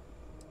problem.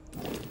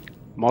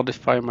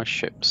 Modify my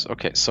ships.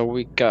 Okay, so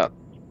we got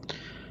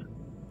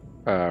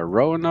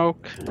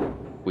Roanoke.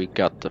 We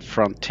got the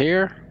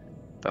Frontier.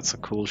 That's a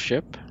cool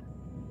ship.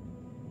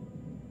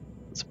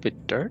 It's a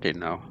bit dirty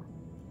now.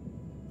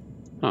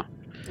 Huh.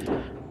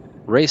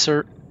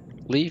 Razor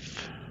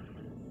Leaf.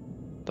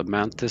 The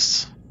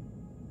Mantis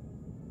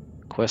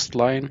quest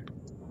line.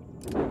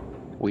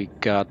 We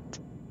got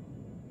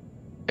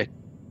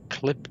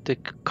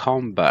Ecliptic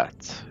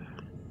Combat.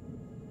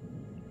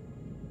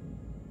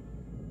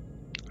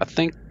 I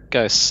think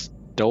I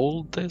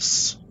stole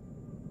this.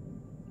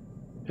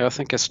 Yeah, I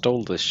think I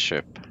stole this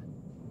ship.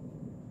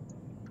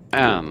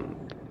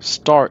 And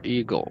Star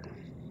Eagle.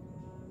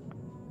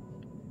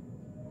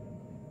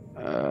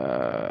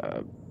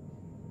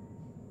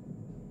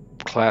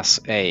 Class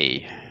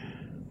A.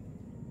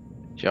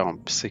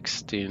 Jump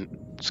 16.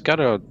 It's got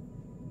a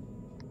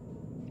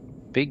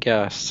big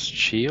ass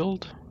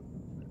shield.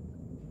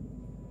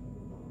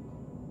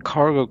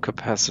 Cargo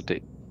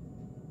capacity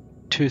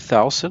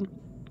 2000.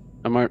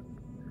 Am I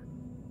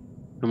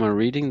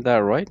reading that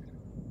right?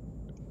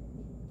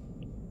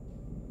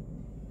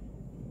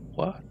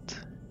 What?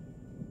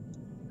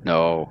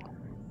 No.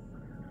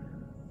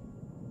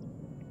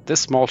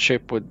 This small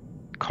ship with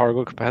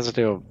cargo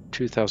capacity of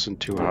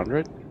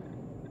 2200?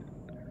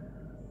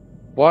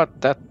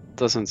 What? That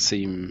doesn't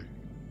seem...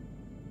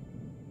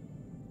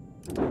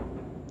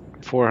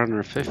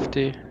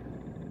 450,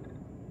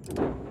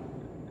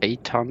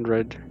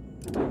 800.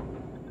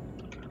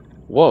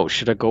 Whoa,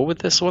 should I go with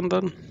this one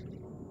then?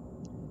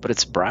 But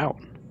it's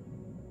brown.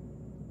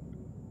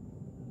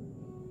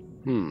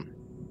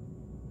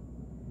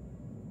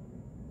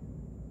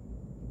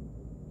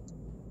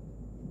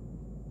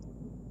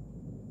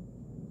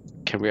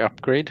 Can we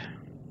upgrade?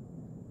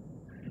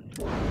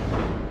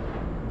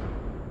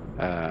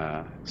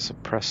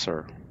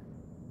 Suppressor.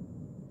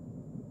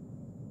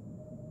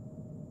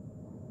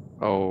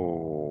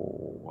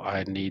 Oh,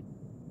 I need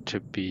to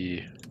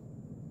be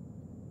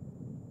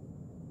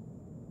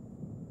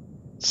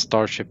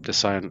Starship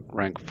Design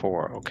rank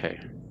 4. Okay.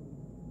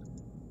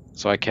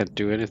 So I can't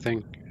do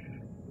anything?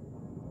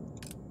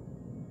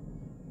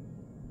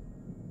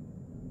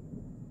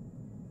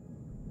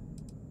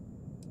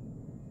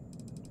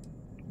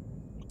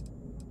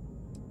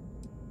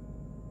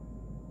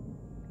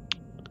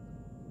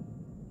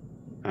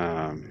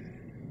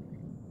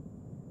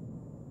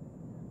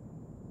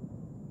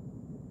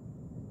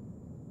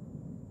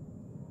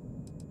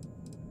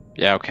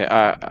 Yeah, okay.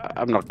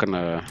 I'm not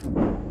gonna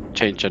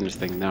change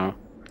anything now.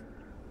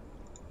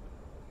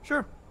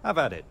 Sure, have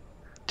at it.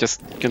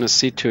 Just gonna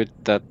see to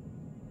it that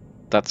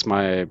that's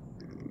my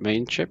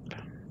main ship.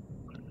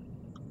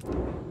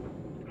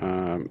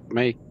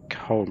 Make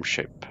home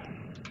ship.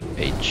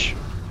 H.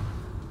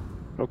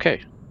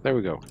 Okay, there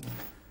we go.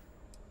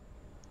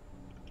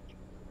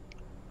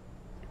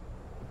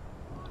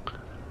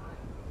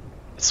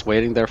 It's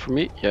waiting there for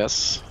me.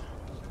 Yes.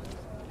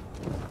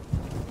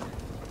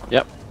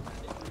 Yep.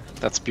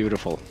 That's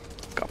beautiful.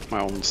 Got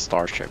my own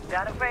starship.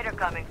 Got a freighter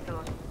coming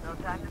soon. No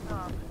time to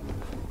talk.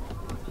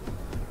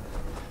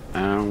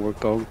 And we're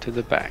going to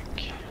the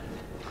bank.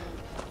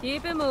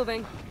 Keep it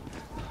moving.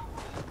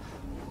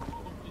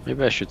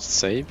 Maybe I should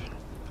save.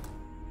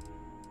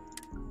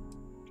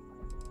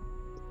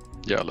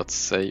 Yeah, let's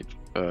save.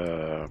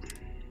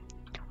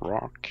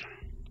 Rock.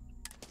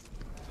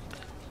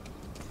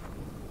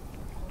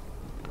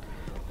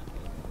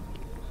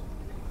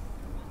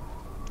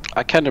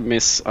 I kind of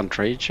miss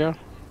Andreja.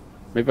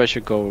 Maybe I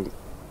should go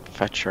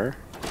fetch her.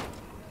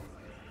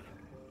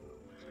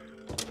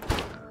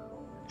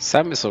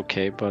 Sam is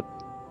okay, but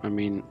I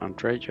mean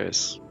Andreja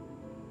is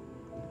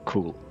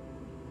cool.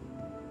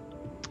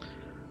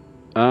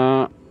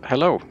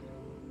 Hello.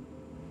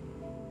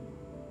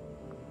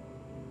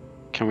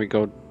 Can we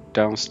go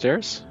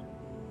downstairs?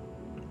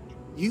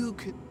 You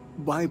could...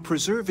 By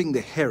preserving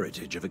the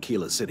heritage of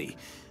Aquila City,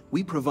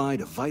 we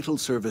provide a vital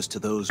service to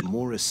those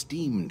more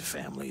esteemed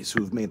families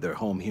who've made their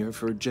home here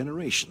for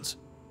generations.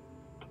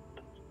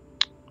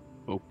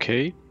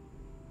 Okay.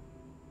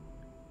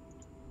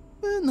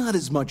 Not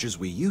as much as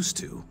we used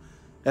to.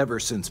 Ever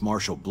since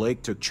Marshal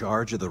Blake took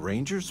charge of the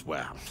Rangers,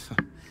 well,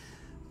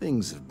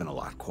 things have been a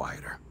lot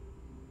quieter.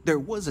 There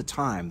was a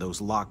time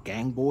those lock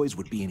gang boys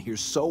would be in here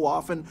so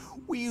often,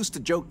 we used to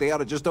joke they ought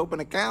to just open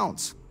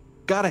accounts.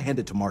 Gotta hand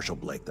it to Marshal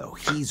Blake, though.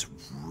 He's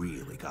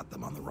really got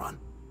them on the run.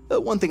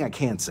 One thing I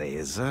can't say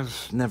is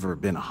I've never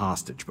been a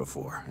hostage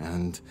before,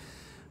 and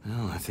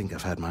well, I think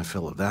I've had my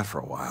fill of that for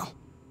a while.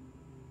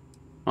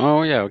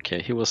 Oh yeah,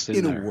 okay, he was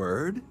in there. In a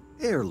word,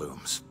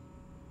 heirlooms.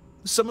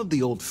 Some of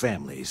the old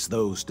families,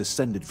 those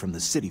descended from the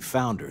city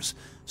founders,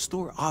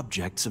 store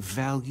objects of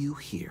value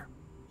here.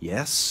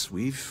 Yes,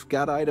 we've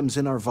got items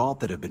in our vault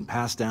that have been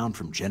passed down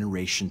from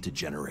generation to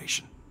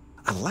generation.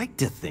 I like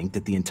to think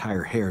that the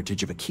entire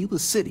heritage of Aquila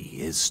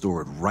City is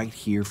stored right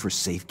here for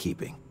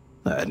safekeeping.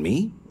 And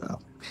me?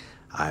 Well,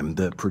 I'm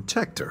the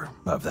protector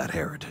of that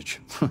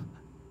heritage.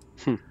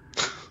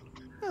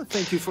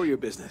 Thank you for your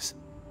business.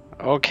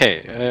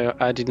 Okay,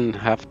 I didn't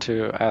have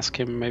to ask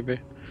him, maybe.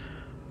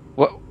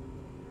 What?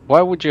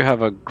 Why would you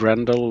have a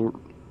Grendel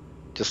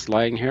just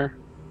lying here?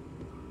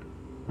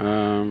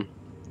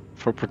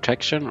 For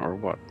protection or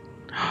what?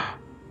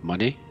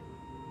 Money?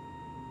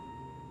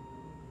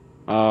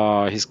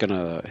 Oh, he's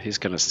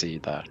gonna see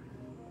that.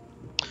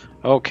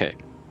 Okay.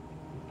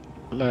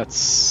 Let's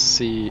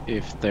see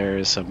if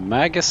there's a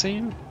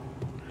magazine.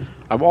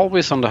 I'm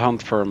always on the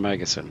hunt for a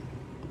magazine.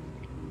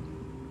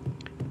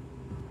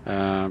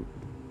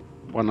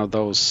 One of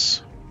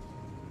those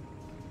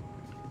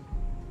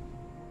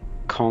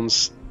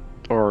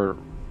or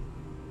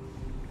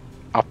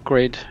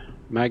upgrade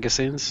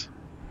magazines.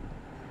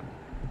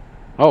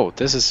 Oh,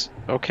 this is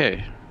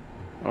okay.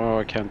 Oh,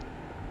 I can't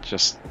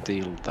just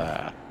steal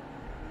that.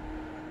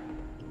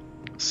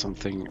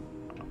 Something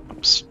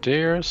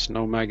upstairs,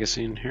 no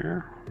magazine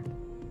here.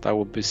 That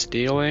would be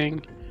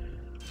stealing.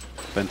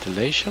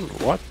 Ventilation,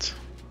 what?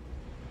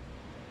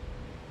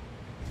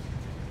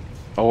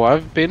 Oh,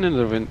 I've been in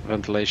the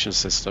ventilation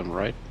system,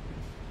 right?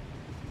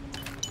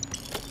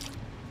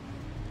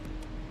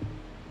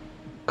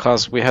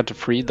 Cause we had to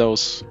free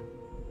those.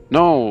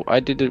 No,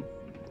 I did it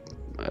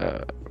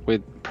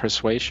with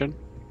persuasion.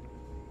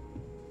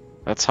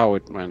 That's how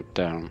it went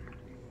down.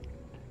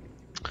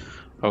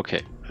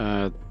 Okay,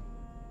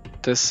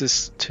 this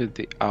is to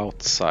the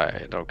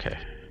outside. Okay.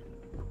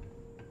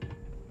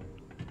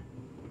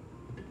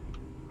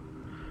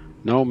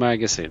 No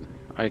magazine.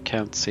 I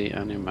can't see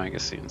any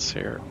magazines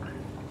here.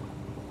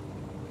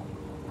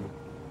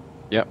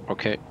 Yep,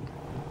 okay.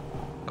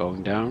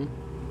 Going down.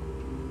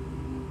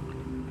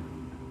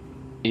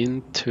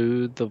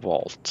 Into the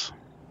vault.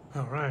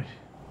 All right.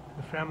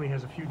 The family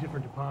has a few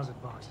different deposit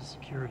boxes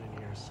secured in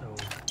here, so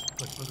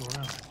let's look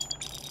around.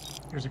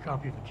 Here's a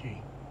copy of the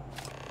key.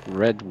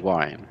 Red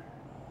wine.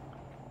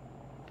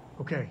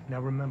 Okay, now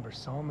remember,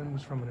 Solomon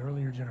was from an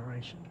earlier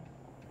generation,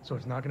 so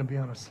it's not going to be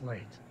on a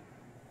slate.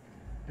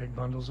 Big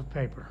bundles of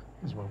paper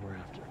is what we're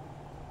after.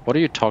 What are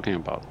you talking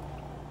about?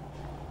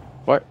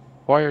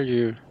 Why are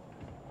you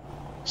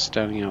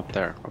standing out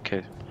there?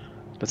 Okay,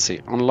 let's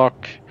see.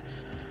 Unlock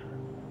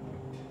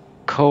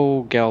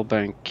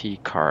Galbank key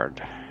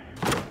card.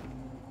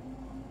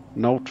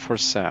 Note for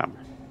Sam.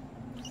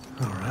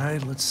 All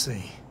right, let's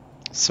see.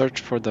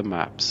 Search for the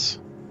maps.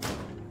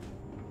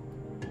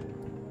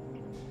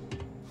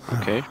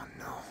 Okay. Oh,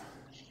 no.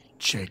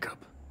 Jacob.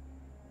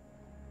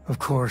 Of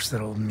course that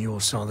old mule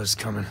saw this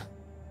coming.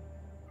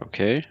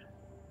 Okay.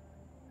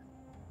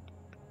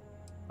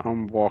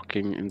 I'm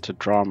walking into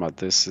drama.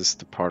 This is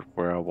the part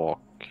where I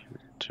walk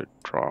into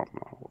drama.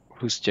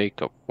 Who's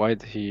Jacob? Why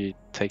did he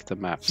take the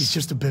maps? He's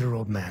just a bitter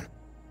old man.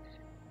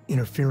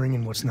 Interfering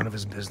in what's none of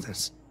his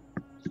business.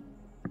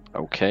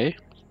 Okay.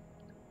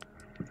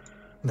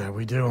 There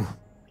we do.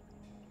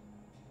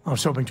 I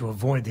was hoping to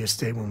avoid the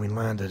estate when we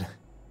landed.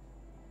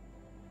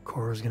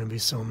 Cora's gonna be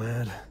so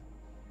mad.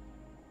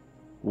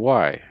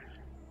 Why?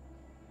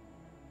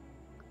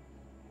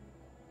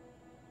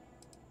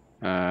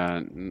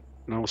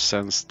 No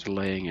sense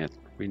delaying it.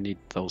 We need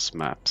those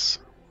maps.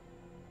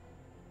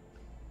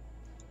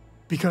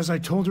 Because I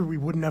told her we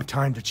wouldn't have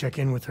time to check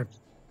in with her.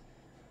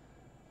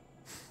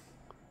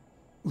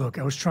 Look,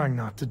 I was trying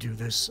not to do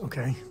this,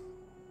 okay?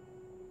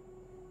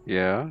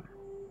 Yeah.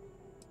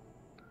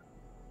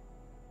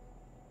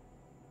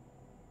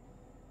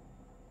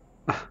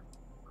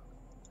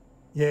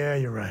 Yeah,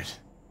 you're right.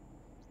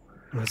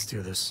 Let's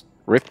do this.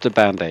 Rip the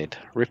band-aid.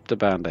 Rip the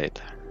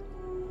band-aid.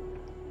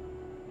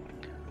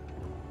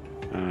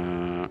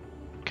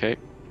 Okay.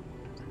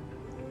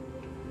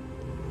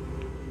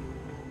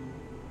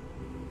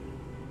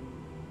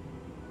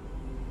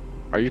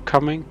 Are you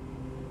coming?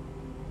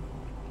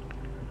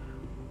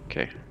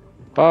 Okay.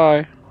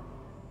 Bye.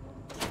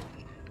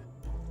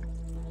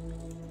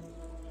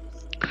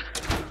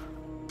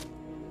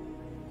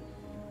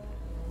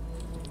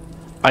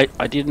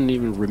 I didn't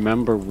even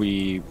remember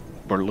we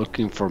were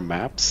looking for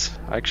maps,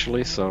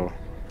 actually, so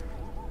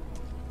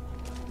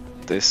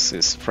this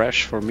is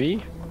fresh for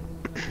me.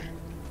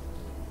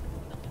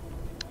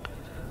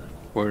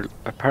 We're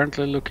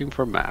apparently looking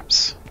for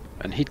maps,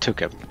 and he took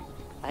them.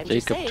 I'm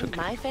Jacob just saying, took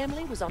my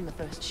family was on the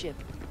first ship.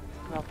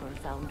 Proper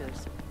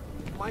founders.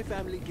 My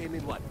family came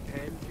in, what, 10,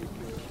 15?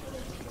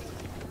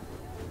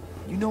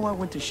 You know I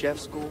went to chef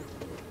school?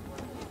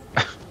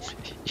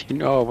 You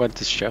know I went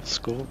to chef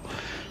school?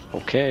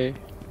 Okay.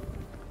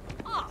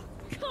 Oh,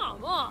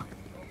 come on!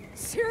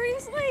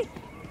 Seriously?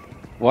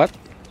 What?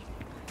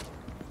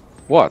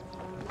 What?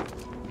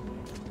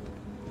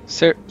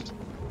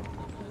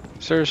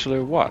 Seriously,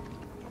 what?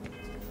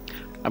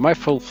 Am I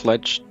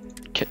full-fledged?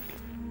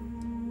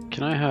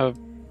 Can I have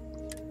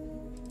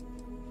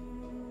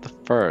the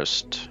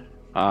first?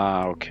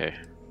 Ah, okay.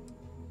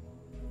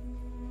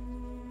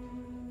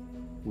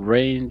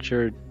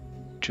 Ranger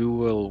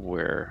dual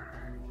wear.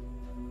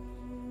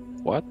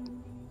 What?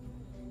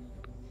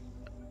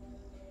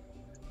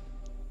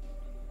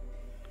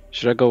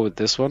 Should I go with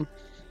this one?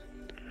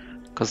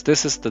 Because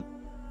this is the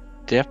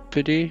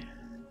deputy.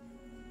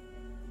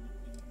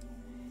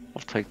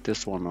 I'll take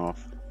this one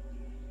off.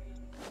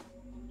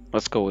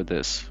 Let's go with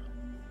this.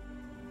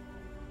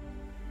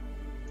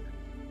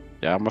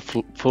 Yeah, I'm a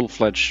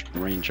full-fledged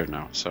ranger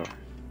now, so.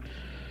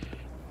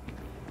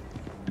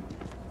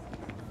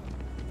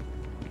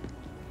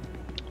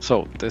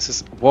 So, this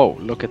is... Whoa,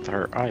 look at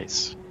her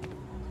eyes.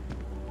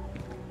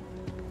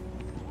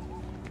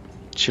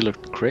 She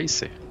looked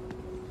crazy.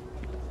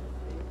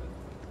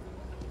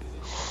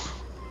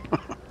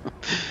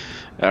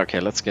 Okay,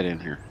 let's get in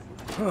here.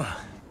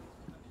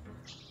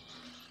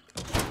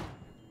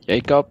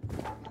 Jacob,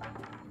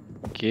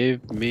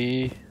 give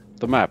me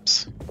the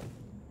maps.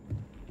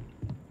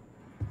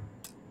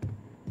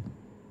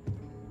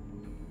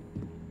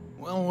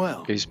 Well,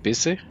 well. He's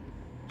busy?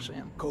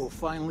 Sam Cole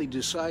finally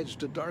decides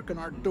to darken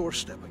our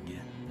doorstep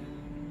again.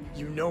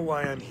 You know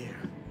why I'm here.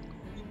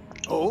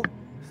 Oh?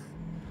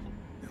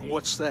 And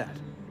what's that?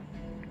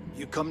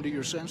 You come to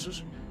your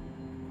senses?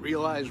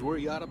 Realize where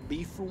you ought to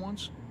be for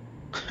once?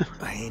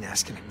 I ain't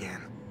asking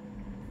again.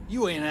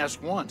 You ain't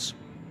asked once.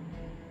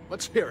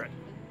 Let's hear it.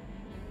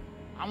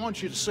 I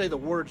want you to say the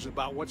words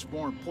about what's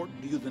more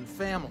important to you than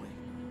family.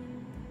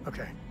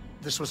 Okay,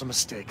 this was a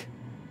mistake.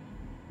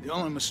 The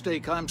only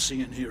mistake I'm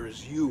seeing here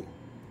is you.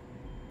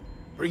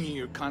 Bringing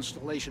your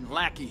Constellation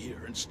lackey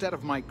here instead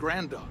of my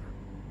granddaughter.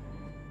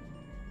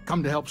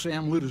 Come to help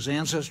Sam loot his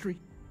ancestry?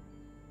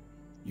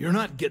 You're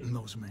not getting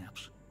those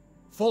maps.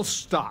 Full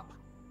stop.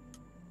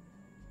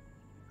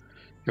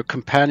 Your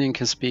companion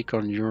can speak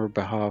on your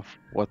behalf.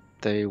 What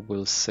they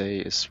will say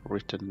is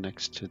written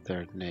next to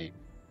their name.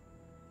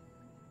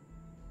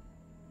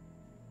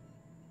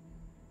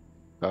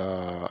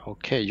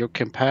 Okay, your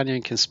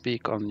companion can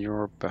speak on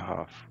your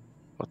behalf.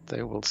 What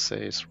they will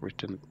say is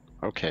written...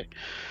 Okay,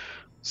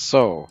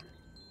 so...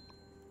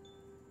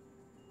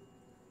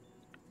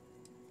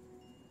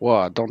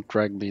 Wow, don't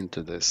drag me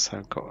into this.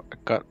 I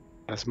got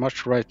as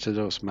much right to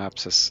those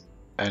maps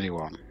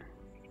anyone.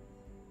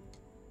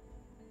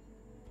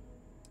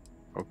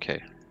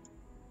 Okay.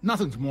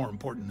 Nothing's more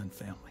important than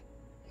family.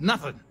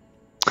 Nothing.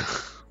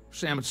 If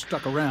Sam had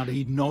stuck around,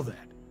 he'd know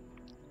that.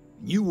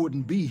 You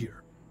wouldn't be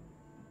here.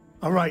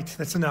 All right,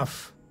 that's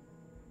enough.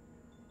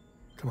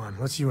 Come on,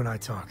 let's you and I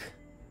talk.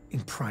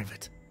 In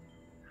private.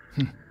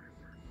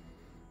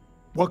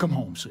 Welcome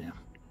home, Sam.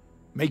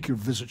 Make your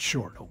visit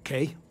short,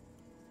 okay?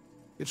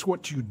 It's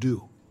what you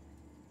do.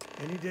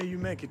 Any day you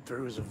make it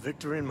through is a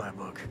victory in my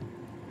book.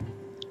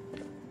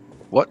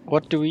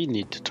 What do we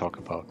need to talk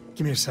about?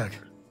 Give me a sec.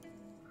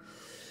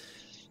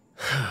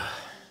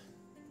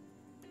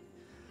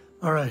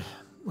 All right,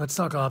 let's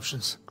talk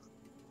options.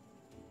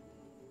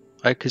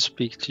 I could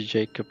speak to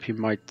Jacob, he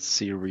might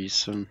see a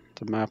reason.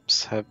 The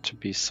maps have to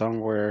be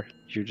somewhere.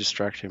 You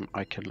distract him,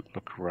 I can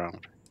look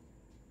around.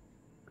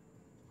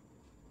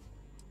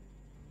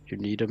 You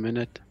need a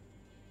minute?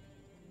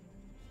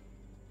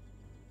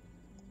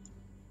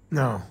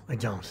 No, I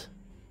don't.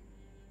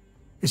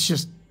 It's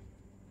just...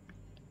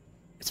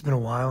 It's been a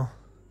while,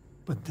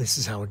 but this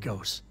is how it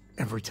goes.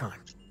 Every time.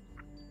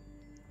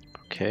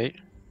 Okay.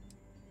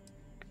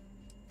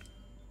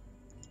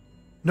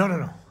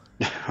 No.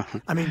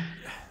 I mean,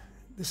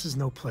 this is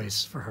no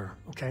place for her,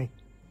 okay?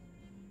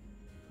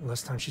 The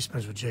less time she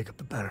spends with Jacob,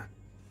 the better.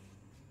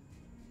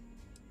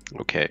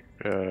 Okay,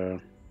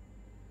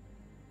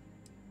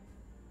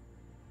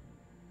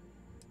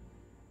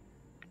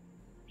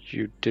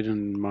 you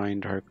didn't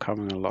mind her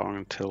coming along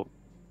until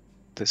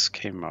this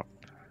came up.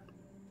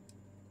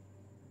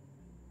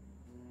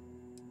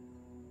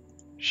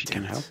 She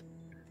can help?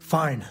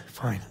 Fine.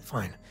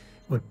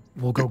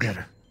 We'll go get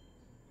her.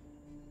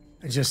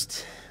 I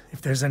just...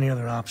 If there's any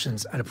other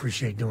options, I'd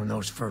appreciate doing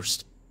those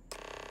first.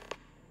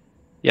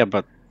 Yeah,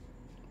 but...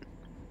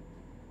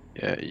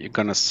 you're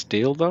gonna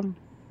steal them?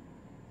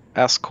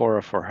 Ask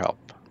Cora for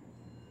help.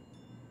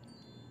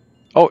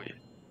 Oh,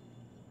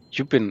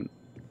 you've been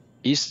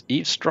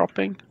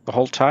eavesdropping the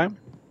whole time?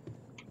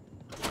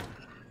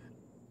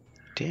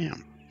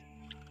 Damn.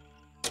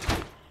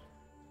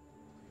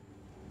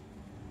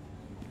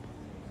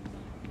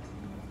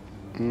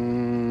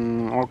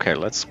 Okay,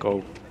 let's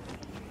go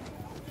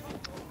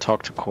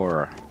talk to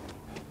Cora.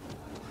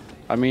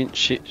 I mean,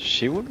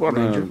 she would want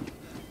to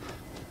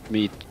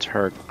meet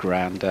her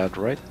granddad,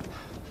 right?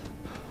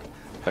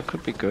 That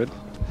could be good.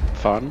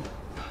 Fun.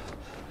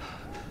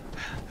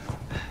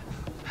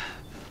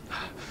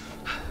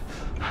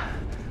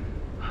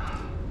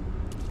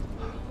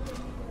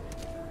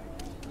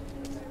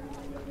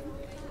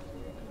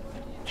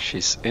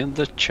 She's in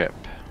the chip.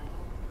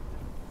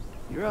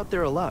 You're out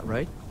there a lot,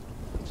 right?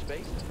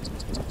 Space?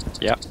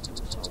 Yeah,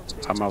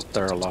 I'm out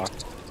there a lot.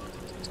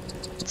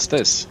 What's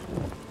this?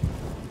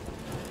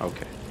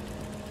 Okay.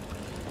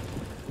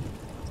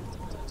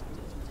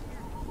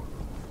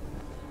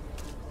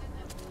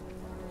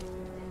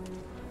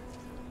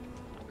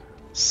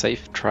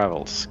 Safe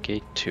travels,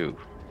 gate 2.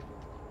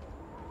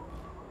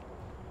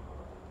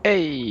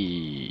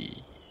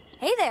 Hey!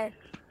 Hey there!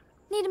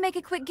 Need to make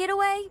a quick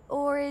getaway?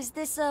 Or is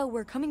this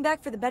we're coming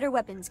back for the better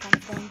weapons kind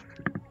of thing?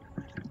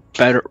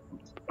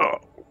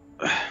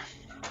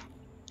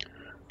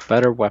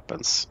 Better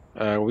weapons.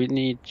 We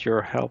need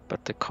your help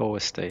at the Co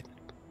estate.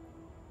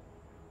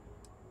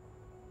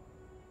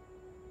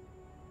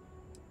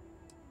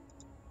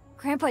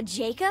 Grandpa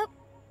Jacob?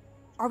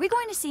 Are we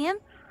going to see him?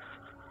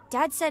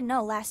 Dad said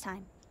no last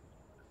time.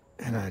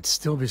 And I'd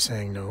still be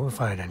saying no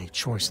if I had any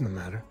choice in the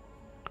matter.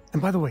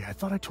 And by the way, I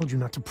thought I told you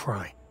not to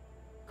pry.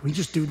 Can we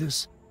just do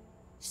this?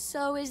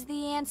 So is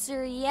the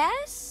answer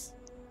yes?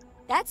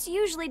 That's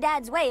usually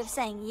Dad's way of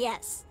saying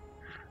yes.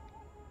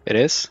 It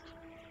is?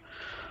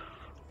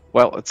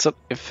 Well, it's an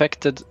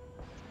affected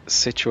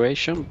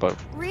situation, but...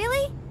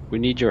 Really? We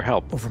need your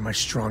help. Over my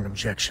strong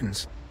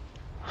objections.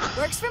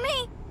 Works for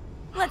me.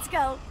 Let's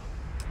go.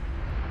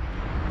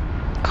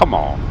 Come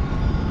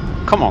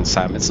on. Come on,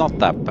 Sam, it's not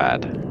that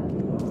bad.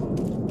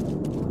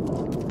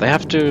 They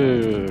have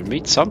to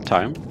meet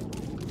sometime.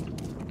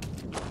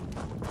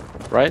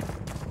 Right?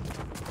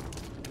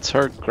 It's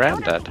her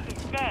granddad.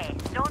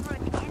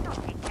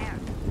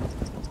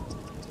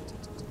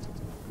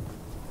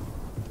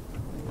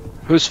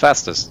 Who's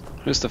fastest?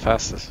 Who's the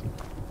fastest?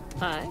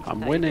 Hi.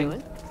 I'm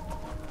winning.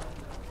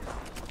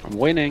 I'm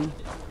winning.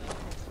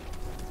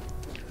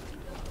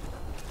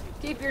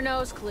 Keep your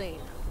nose clean.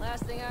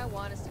 Last thing I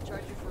want is to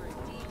charge you for a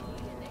DE,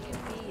 an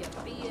AMP,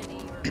 a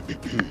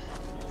B&E, or...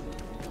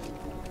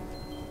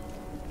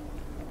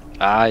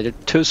 I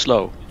did too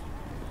slow.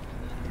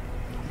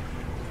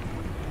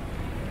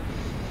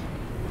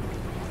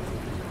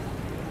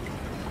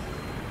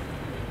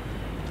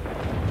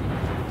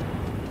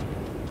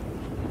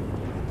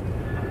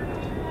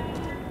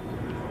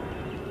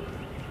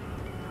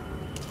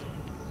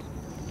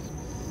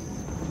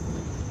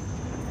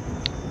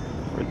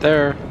 We're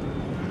there.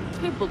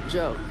 People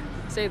joke.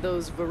 Say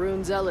those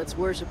Varun zealots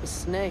worship a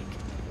snake.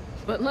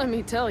 But let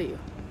me tell you,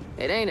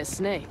 it ain't a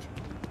snake.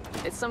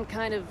 It's some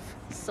kind of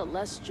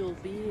celestial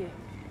being.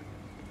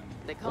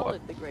 They call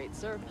it the Great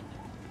Serpent.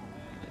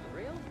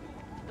 Real?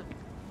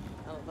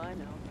 Hell if I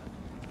know.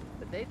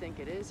 But they think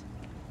it is.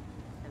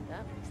 And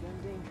that makes them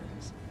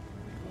dangerous.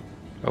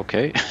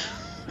 Okay.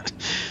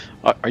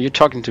 Are you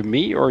talking to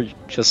me or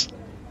just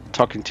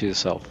talking to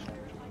yourself?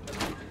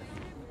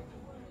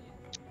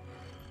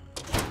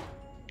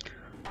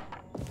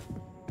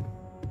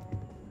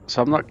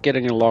 So I'm not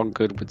getting along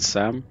good with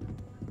Sam.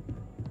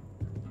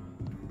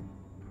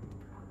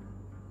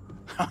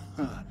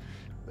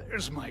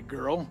 There's my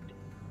girl.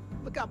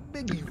 Look how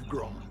big you've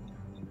grown.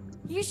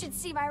 You should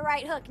see my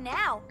right hook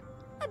now.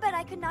 I bet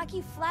I could knock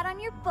you flat on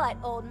your butt,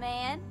 old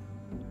man.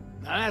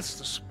 Now that's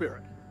the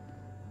spirit.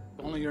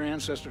 Only your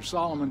ancestor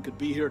Solomon could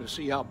be here to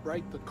see how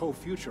bright the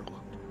co-future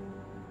looked.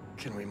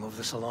 Can we move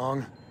this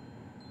along?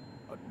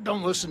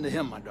 Don't listen to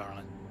him, my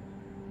darling.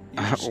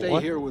 You should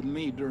stay here with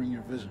me during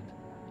your visit.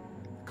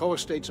 The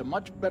co-estate's a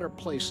much better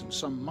place than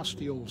some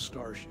musty old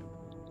starship.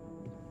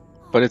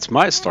 But it's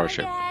my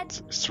starship.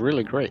 It's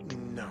really great.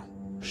 No,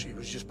 she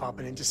was just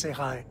popping in to say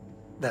hi.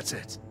 That's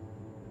it.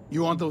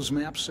 You want those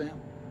maps, Sam?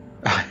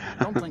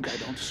 Don't think I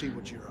don't see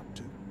what you're up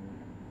to.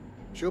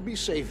 She'll be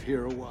safe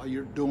here while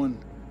you're doing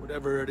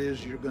whatever it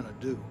is you're gonna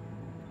do.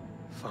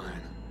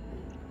 Fine.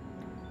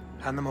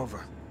 Hand them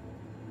over.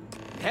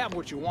 You have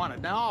what you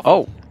wanted now.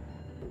 Oh,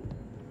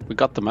 we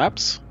got the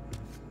maps,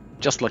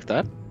 just like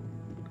that.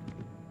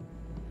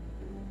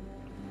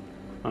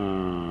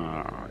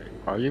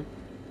 Are you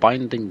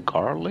binding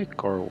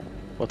garlic or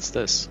what's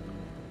this?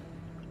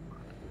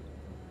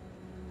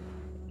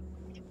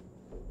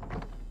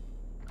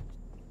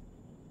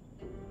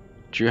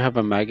 Do you have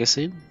a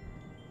magazine?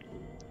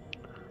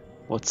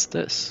 What's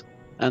this?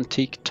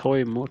 Antique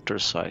toy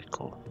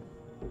motorcycle.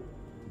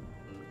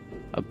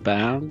 A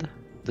band?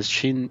 The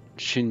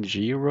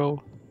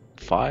Shinjiro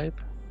 5?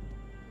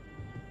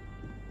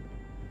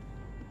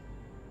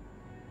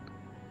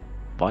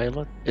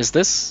 Violet? Is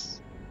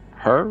this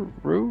her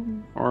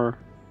room or?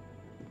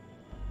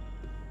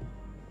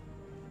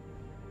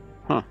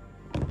 Huh.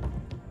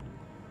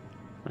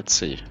 Let's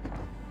see.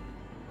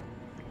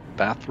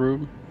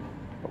 Bathroom?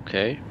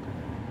 Okay.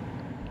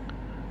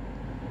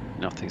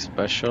 Nothing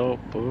special.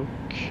 Book.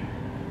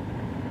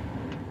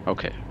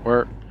 Okay,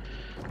 we're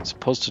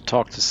supposed to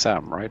talk to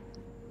Sam, right?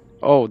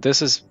 Oh,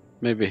 this is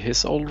maybe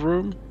his old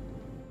room?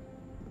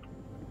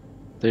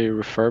 They're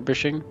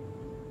refurbishing?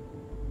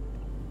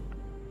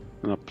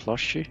 And a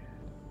plushie?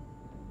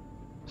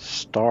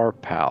 Star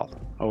Pal.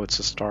 Oh, it's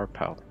a Star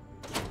Pal.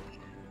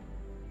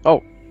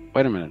 Oh,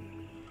 wait a minute.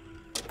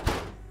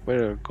 Where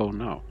do I go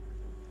now?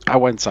 I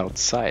went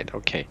outside,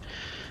 okay.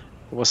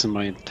 It wasn't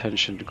my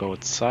intention to go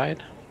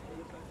outside.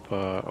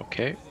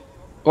 Okay.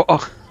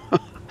 Oh.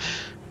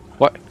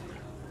 What?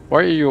 Why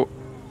are you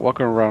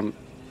walking around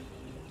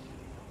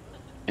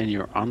in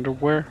your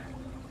underwear?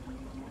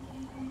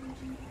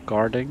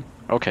 Guarding?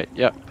 Okay,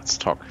 yeah, let's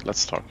talk.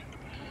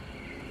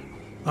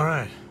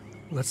 Alright,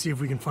 let's see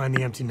if we can find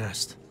the empty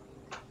nest.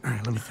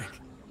 Alright, let me think.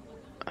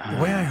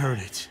 The way I heard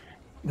it,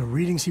 the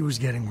readings he was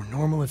getting were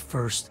normal at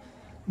first,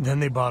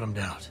 then they bottomed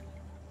out.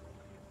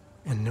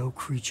 And no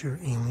creature,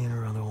 alien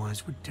or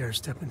otherwise, would dare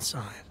step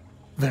inside.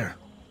 There.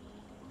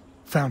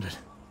 Found it.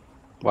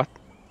 What?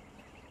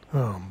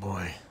 Oh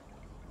boy.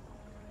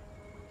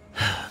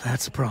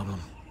 That's a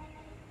problem.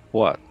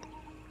 What?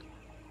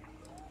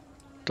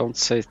 Don't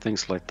say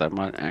things like that.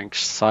 My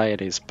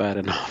anxiety is bad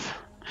enough.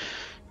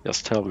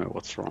 Just tell me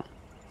what's wrong.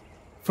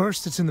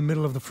 First, it's in the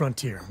middle of the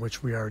frontier,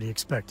 which we already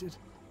expected.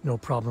 No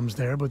problems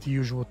there, but the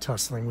usual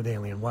tussling with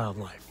alien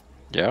wildlife.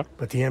 Yeah?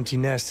 But the empty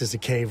nest is a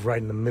cave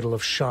right in the middle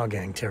of Shaw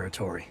Gang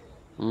territory.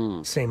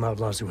 Same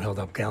outlaws who held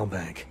up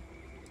Galbank.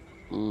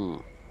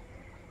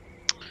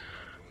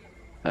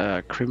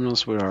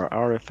 Criminals with our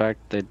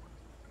artifact, they'd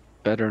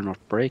better not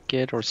break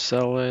it or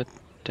sell it.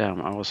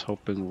 Damn, I was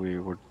hoping we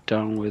were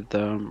done with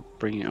them.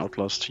 Bringing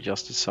outlaws to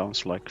justice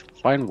sounds like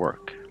fine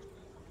work.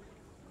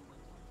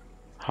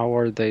 How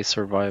are they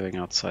surviving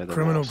outside the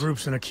Criminal walls?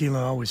 groups in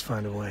Aquila always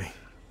find a way.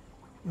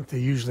 But they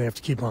usually have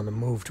to keep on the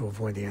move to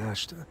avoid the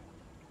Ashta.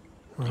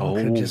 Well,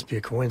 it could just be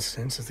a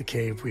coincidence if the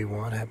cave we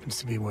want happens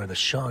to be where the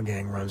Shaw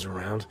Gang runs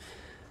around.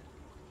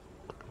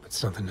 But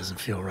something doesn't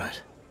feel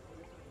right.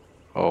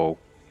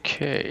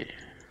 Okay.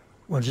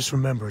 Well, just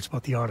remember, it's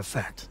about the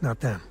artifact,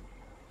 not them.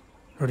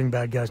 Hurting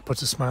bad guys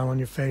puts a smile on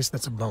your face,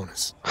 that's a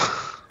bonus.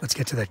 Let's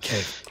get to that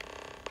cave.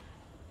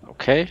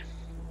 Okay.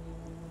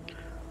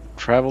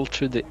 Travel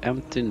to the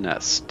empty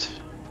nest.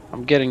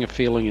 I'm getting a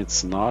feeling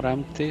it's not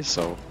empty,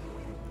 so...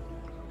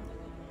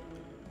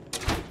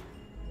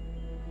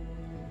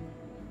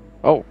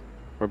 Oh,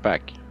 we're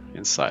back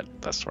inside.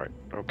 That's right.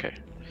 Okay.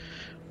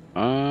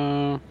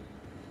 I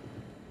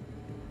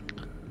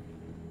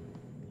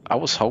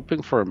was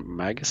hoping for a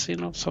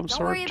magazine of some Don't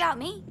sort. worry about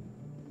me.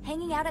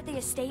 Hanging out at the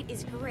estate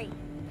is great.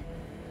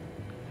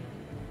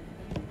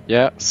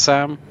 Yeah,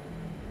 Sam.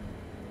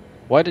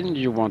 Why didn't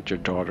you want your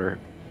daughter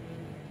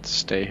to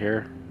stay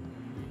here?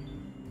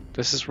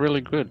 This is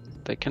really good.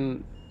 They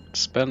can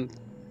spend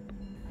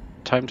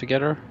time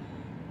together.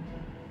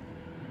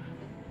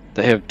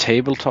 They have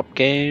tabletop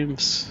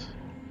games.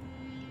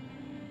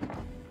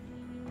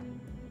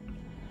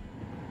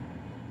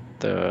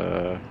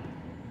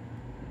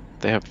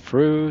 They have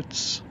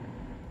fruits,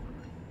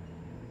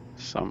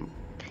 some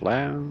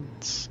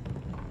plants,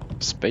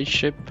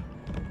 spaceship,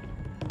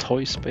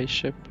 toy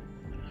spaceship,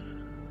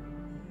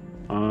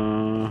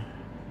 but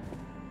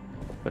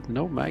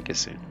no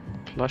magazine.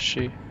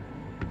 Plushie.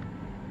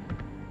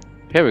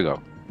 Here we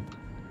go.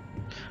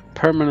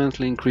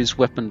 Permanently increase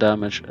weapon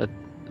damage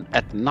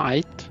at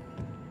night.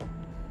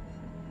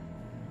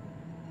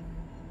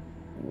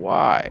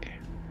 Why?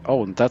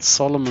 Oh, and that's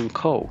Solomon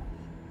Co.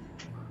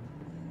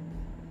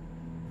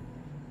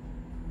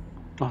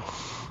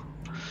 Oh,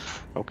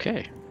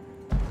 okay.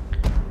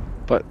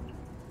 But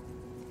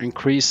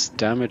increase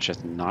damage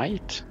at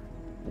night?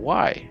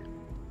 Why?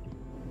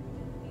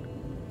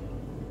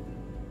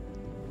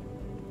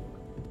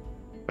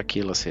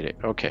 Aquila City.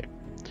 Okay.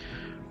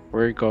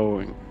 We're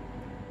going.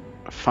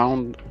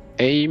 Found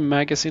a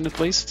magazine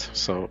at least,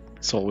 so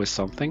it's always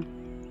something.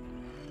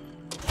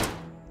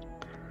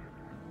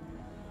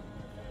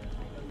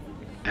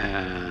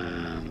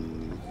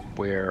 And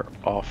we're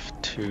off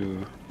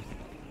to...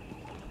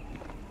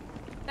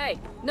 Hey,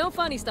 no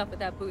funny stuff with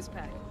that booze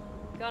pack.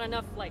 Got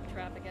enough flight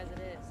traffic as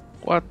it is.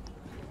 What?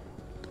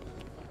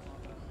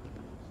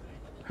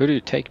 Who do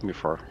you take me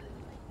for?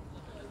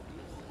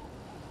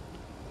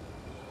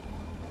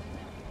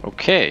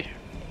 Okay.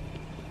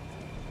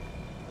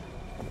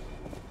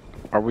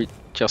 Are we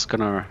just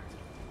gonna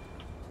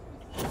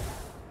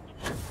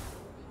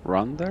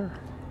run there?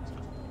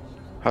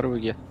 How do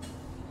we get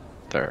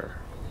there?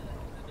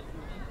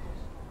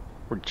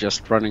 We're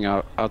just running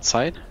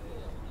outside?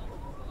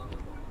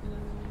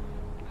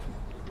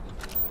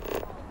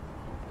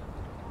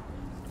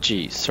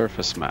 Gee,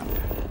 surface map.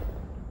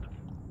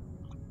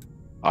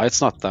 Oh, it's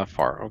not that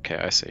far. Okay,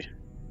 I see.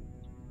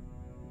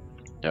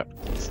 Yep,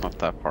 it's not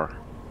that far.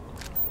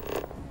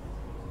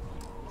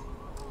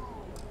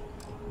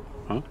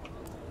 Huh?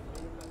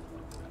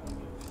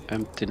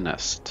 Empty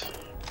nest.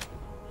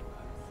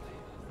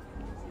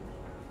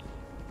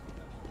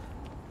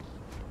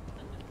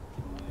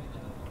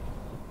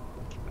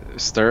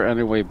 Is there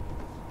any way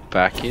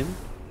back in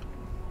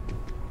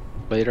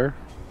later?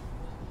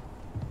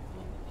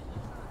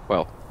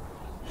 Well,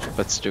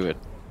 let's do it.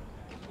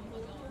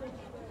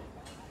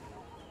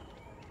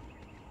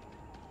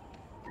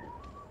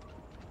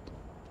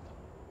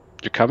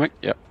 You're coming?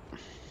 Yep.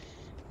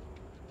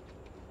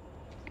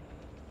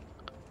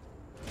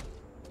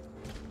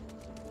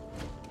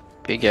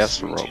 Big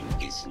ass rope.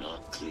 Is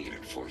not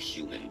cleared for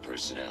human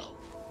personnel.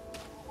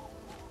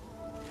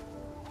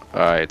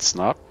 It's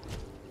not.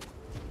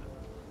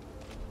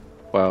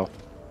 Well,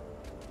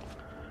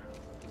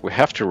 we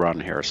have to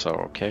run here, so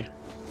okay.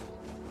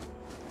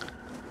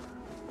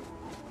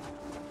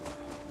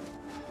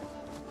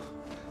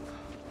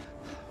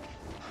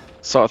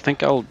 So I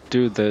think I'll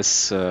do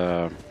this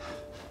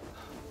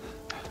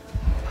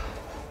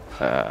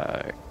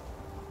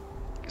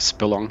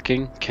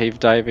spelunking, cave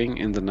diving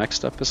in the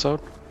next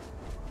episode.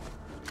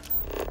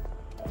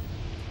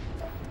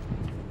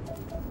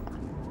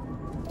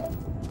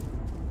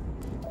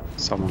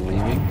 Someone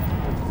leaving.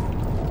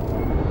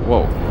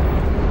 Whoa,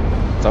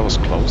 that was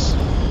close.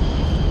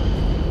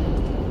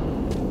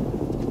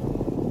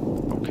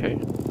 Okay.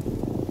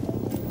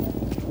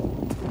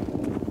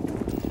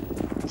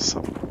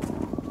 Some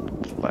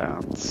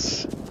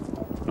plants.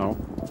 No.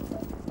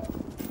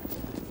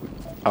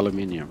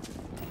 Aluminium.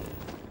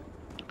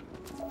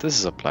 This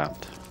is a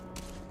plant.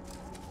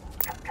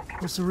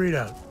 What's the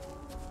readout?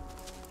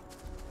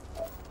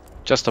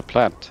 Just a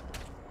plant.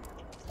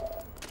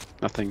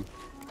 Nothing.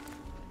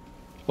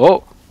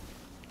 Whoa!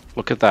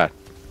 Look at that.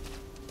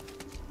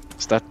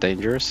 Is that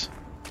dangerous?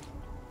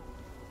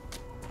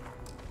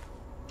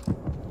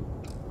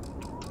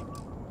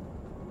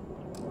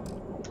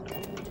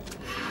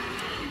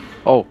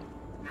 Oh.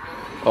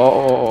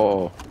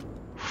 Oh.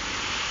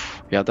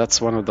 Yeah, that's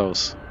one of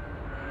those.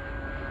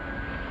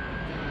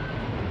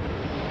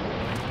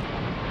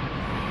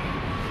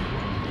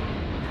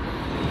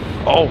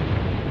 Oh!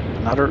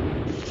 Another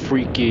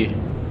freaky...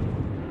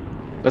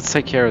 Let's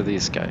take care of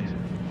these guys.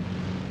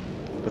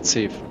 Let's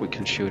see if we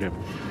can shoot him.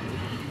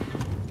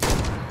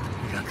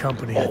 We got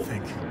company, I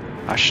think.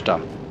 Ashta.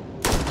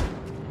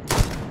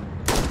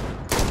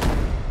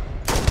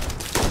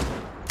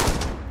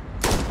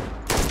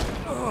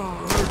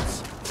 Oh,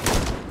 hurts.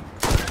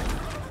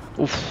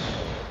 Oof.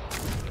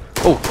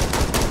 Oh!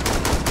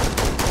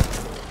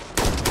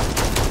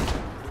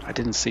 I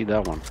didn't see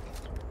that one.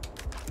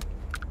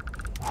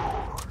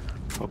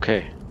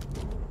 Okay.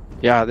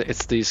 Yeah,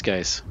 it's these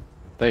guys.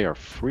 They are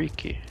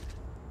freaky.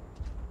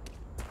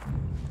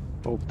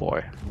 Oh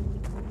boy.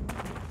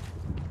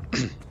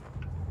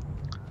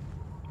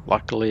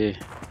 Luckily,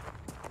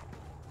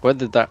 where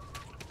did that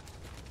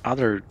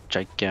other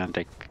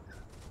gigantic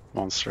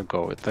monster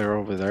go? They're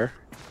over there.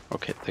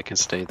 Okay, they can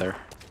stay there.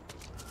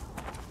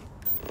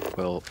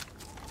 We'll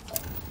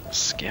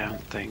scan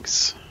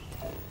things.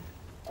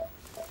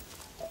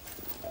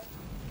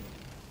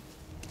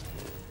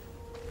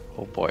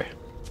 Oh boy.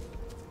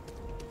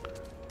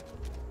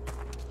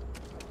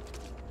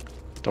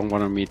 Don't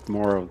want to meet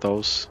more of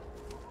those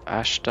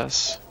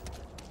Ashtas.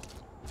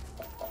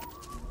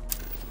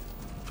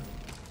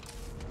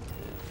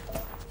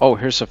 Oh,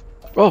 here's a...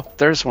 Oh,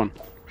 there's one.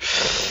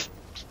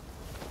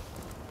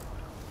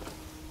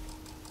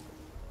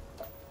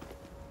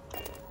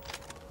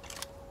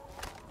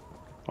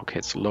 Okay,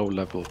 it's low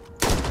level.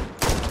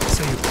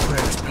 Say your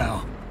prayers,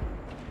 pal.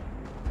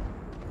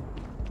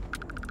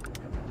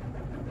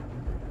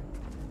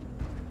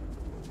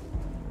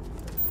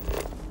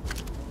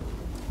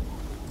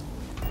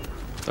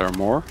 There are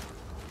more?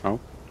 Oh.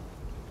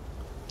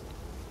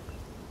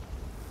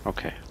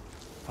 Okay.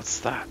 What's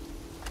that?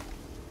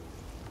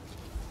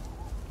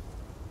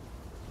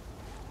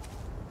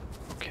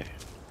 Okay.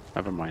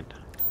 Never mind.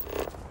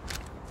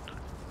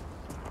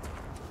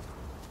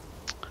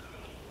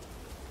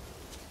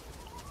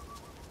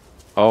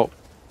 Oh.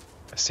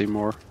 I see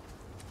more.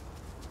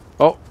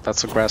 Oh,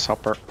 that's a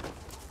grasshopper.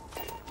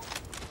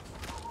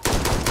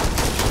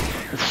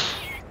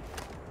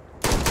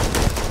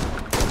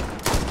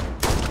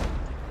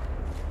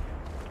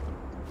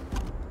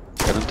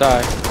 Gonna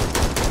die.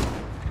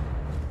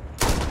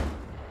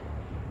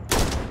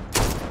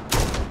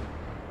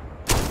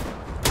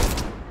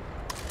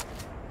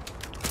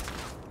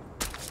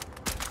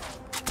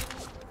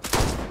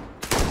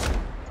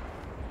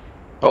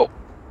 Oh,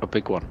 a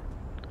big one.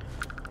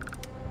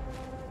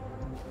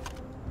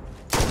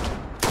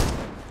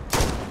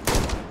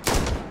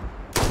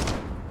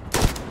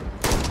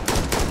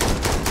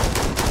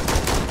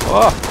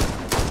 Oh.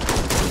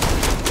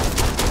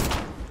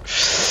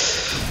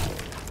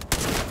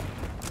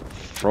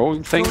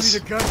 Throwing things.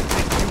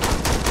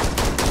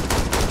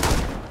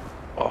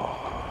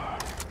 Oh.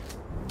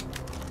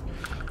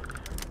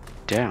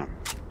 Damn.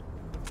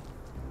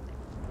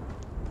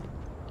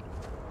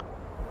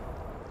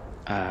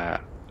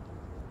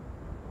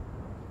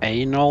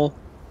 Anal.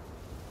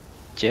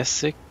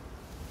 Jessic.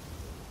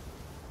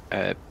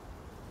 I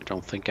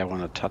don't think I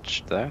want to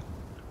touch that.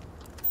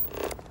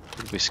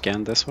 Did we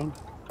scan this one?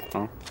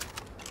 No.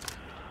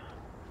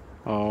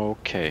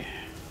 Okay.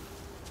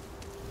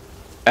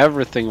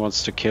 Everything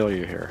wants to kill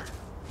you here.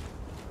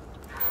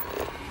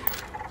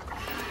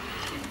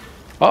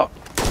 Oh!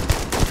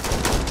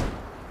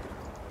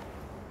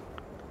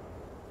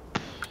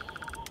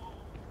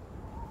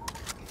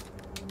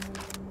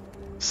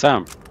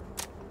 Sam,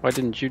 why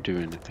didn't you do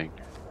anything?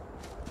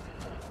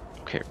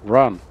 Okay,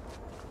 run.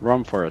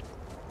 Run for it.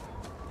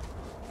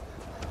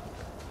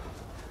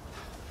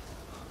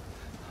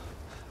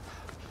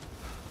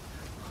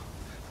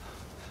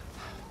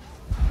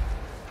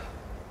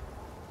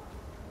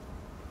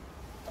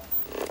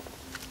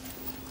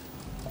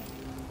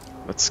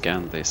 Let's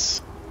scan this.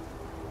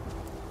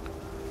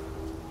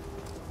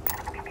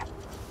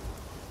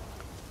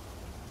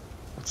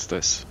 What's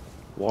this?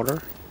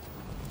 Water?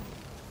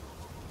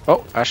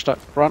 Oh, Ashta,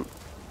 run!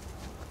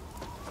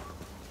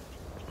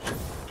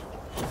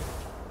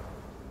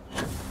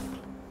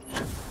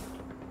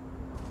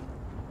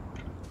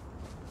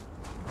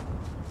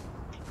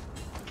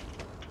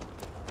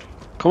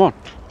 Come on,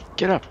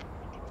 get up!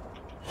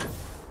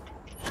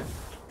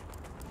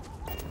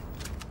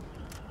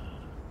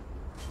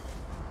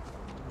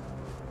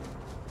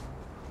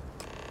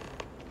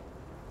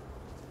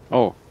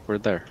 Oh, we're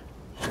there.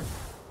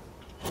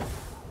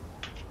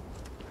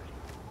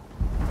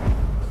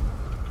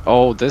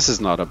 Oh, this is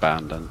not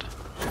abandoned.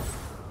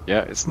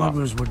 Yeah, it's not.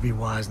 Smugglers would be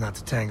wise not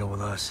to tangle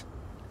with us.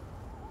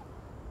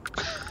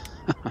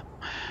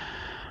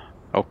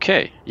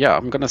 Okay, yeah,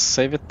 I'm gonna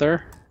save it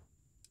there.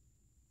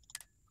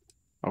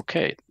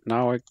 Okay,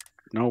 now I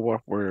know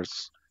what we're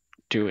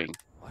doing.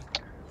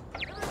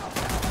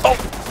 Oh!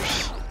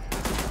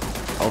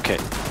 Okay,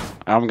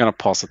 I'm gonna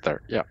pause it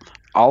there. Yeah,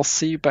 I'll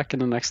see you back in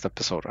the next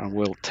episode and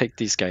we'll take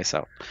these guys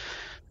out.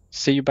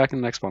 See you back in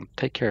the next one.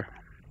 Take care.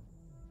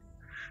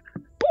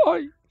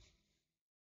 Bye!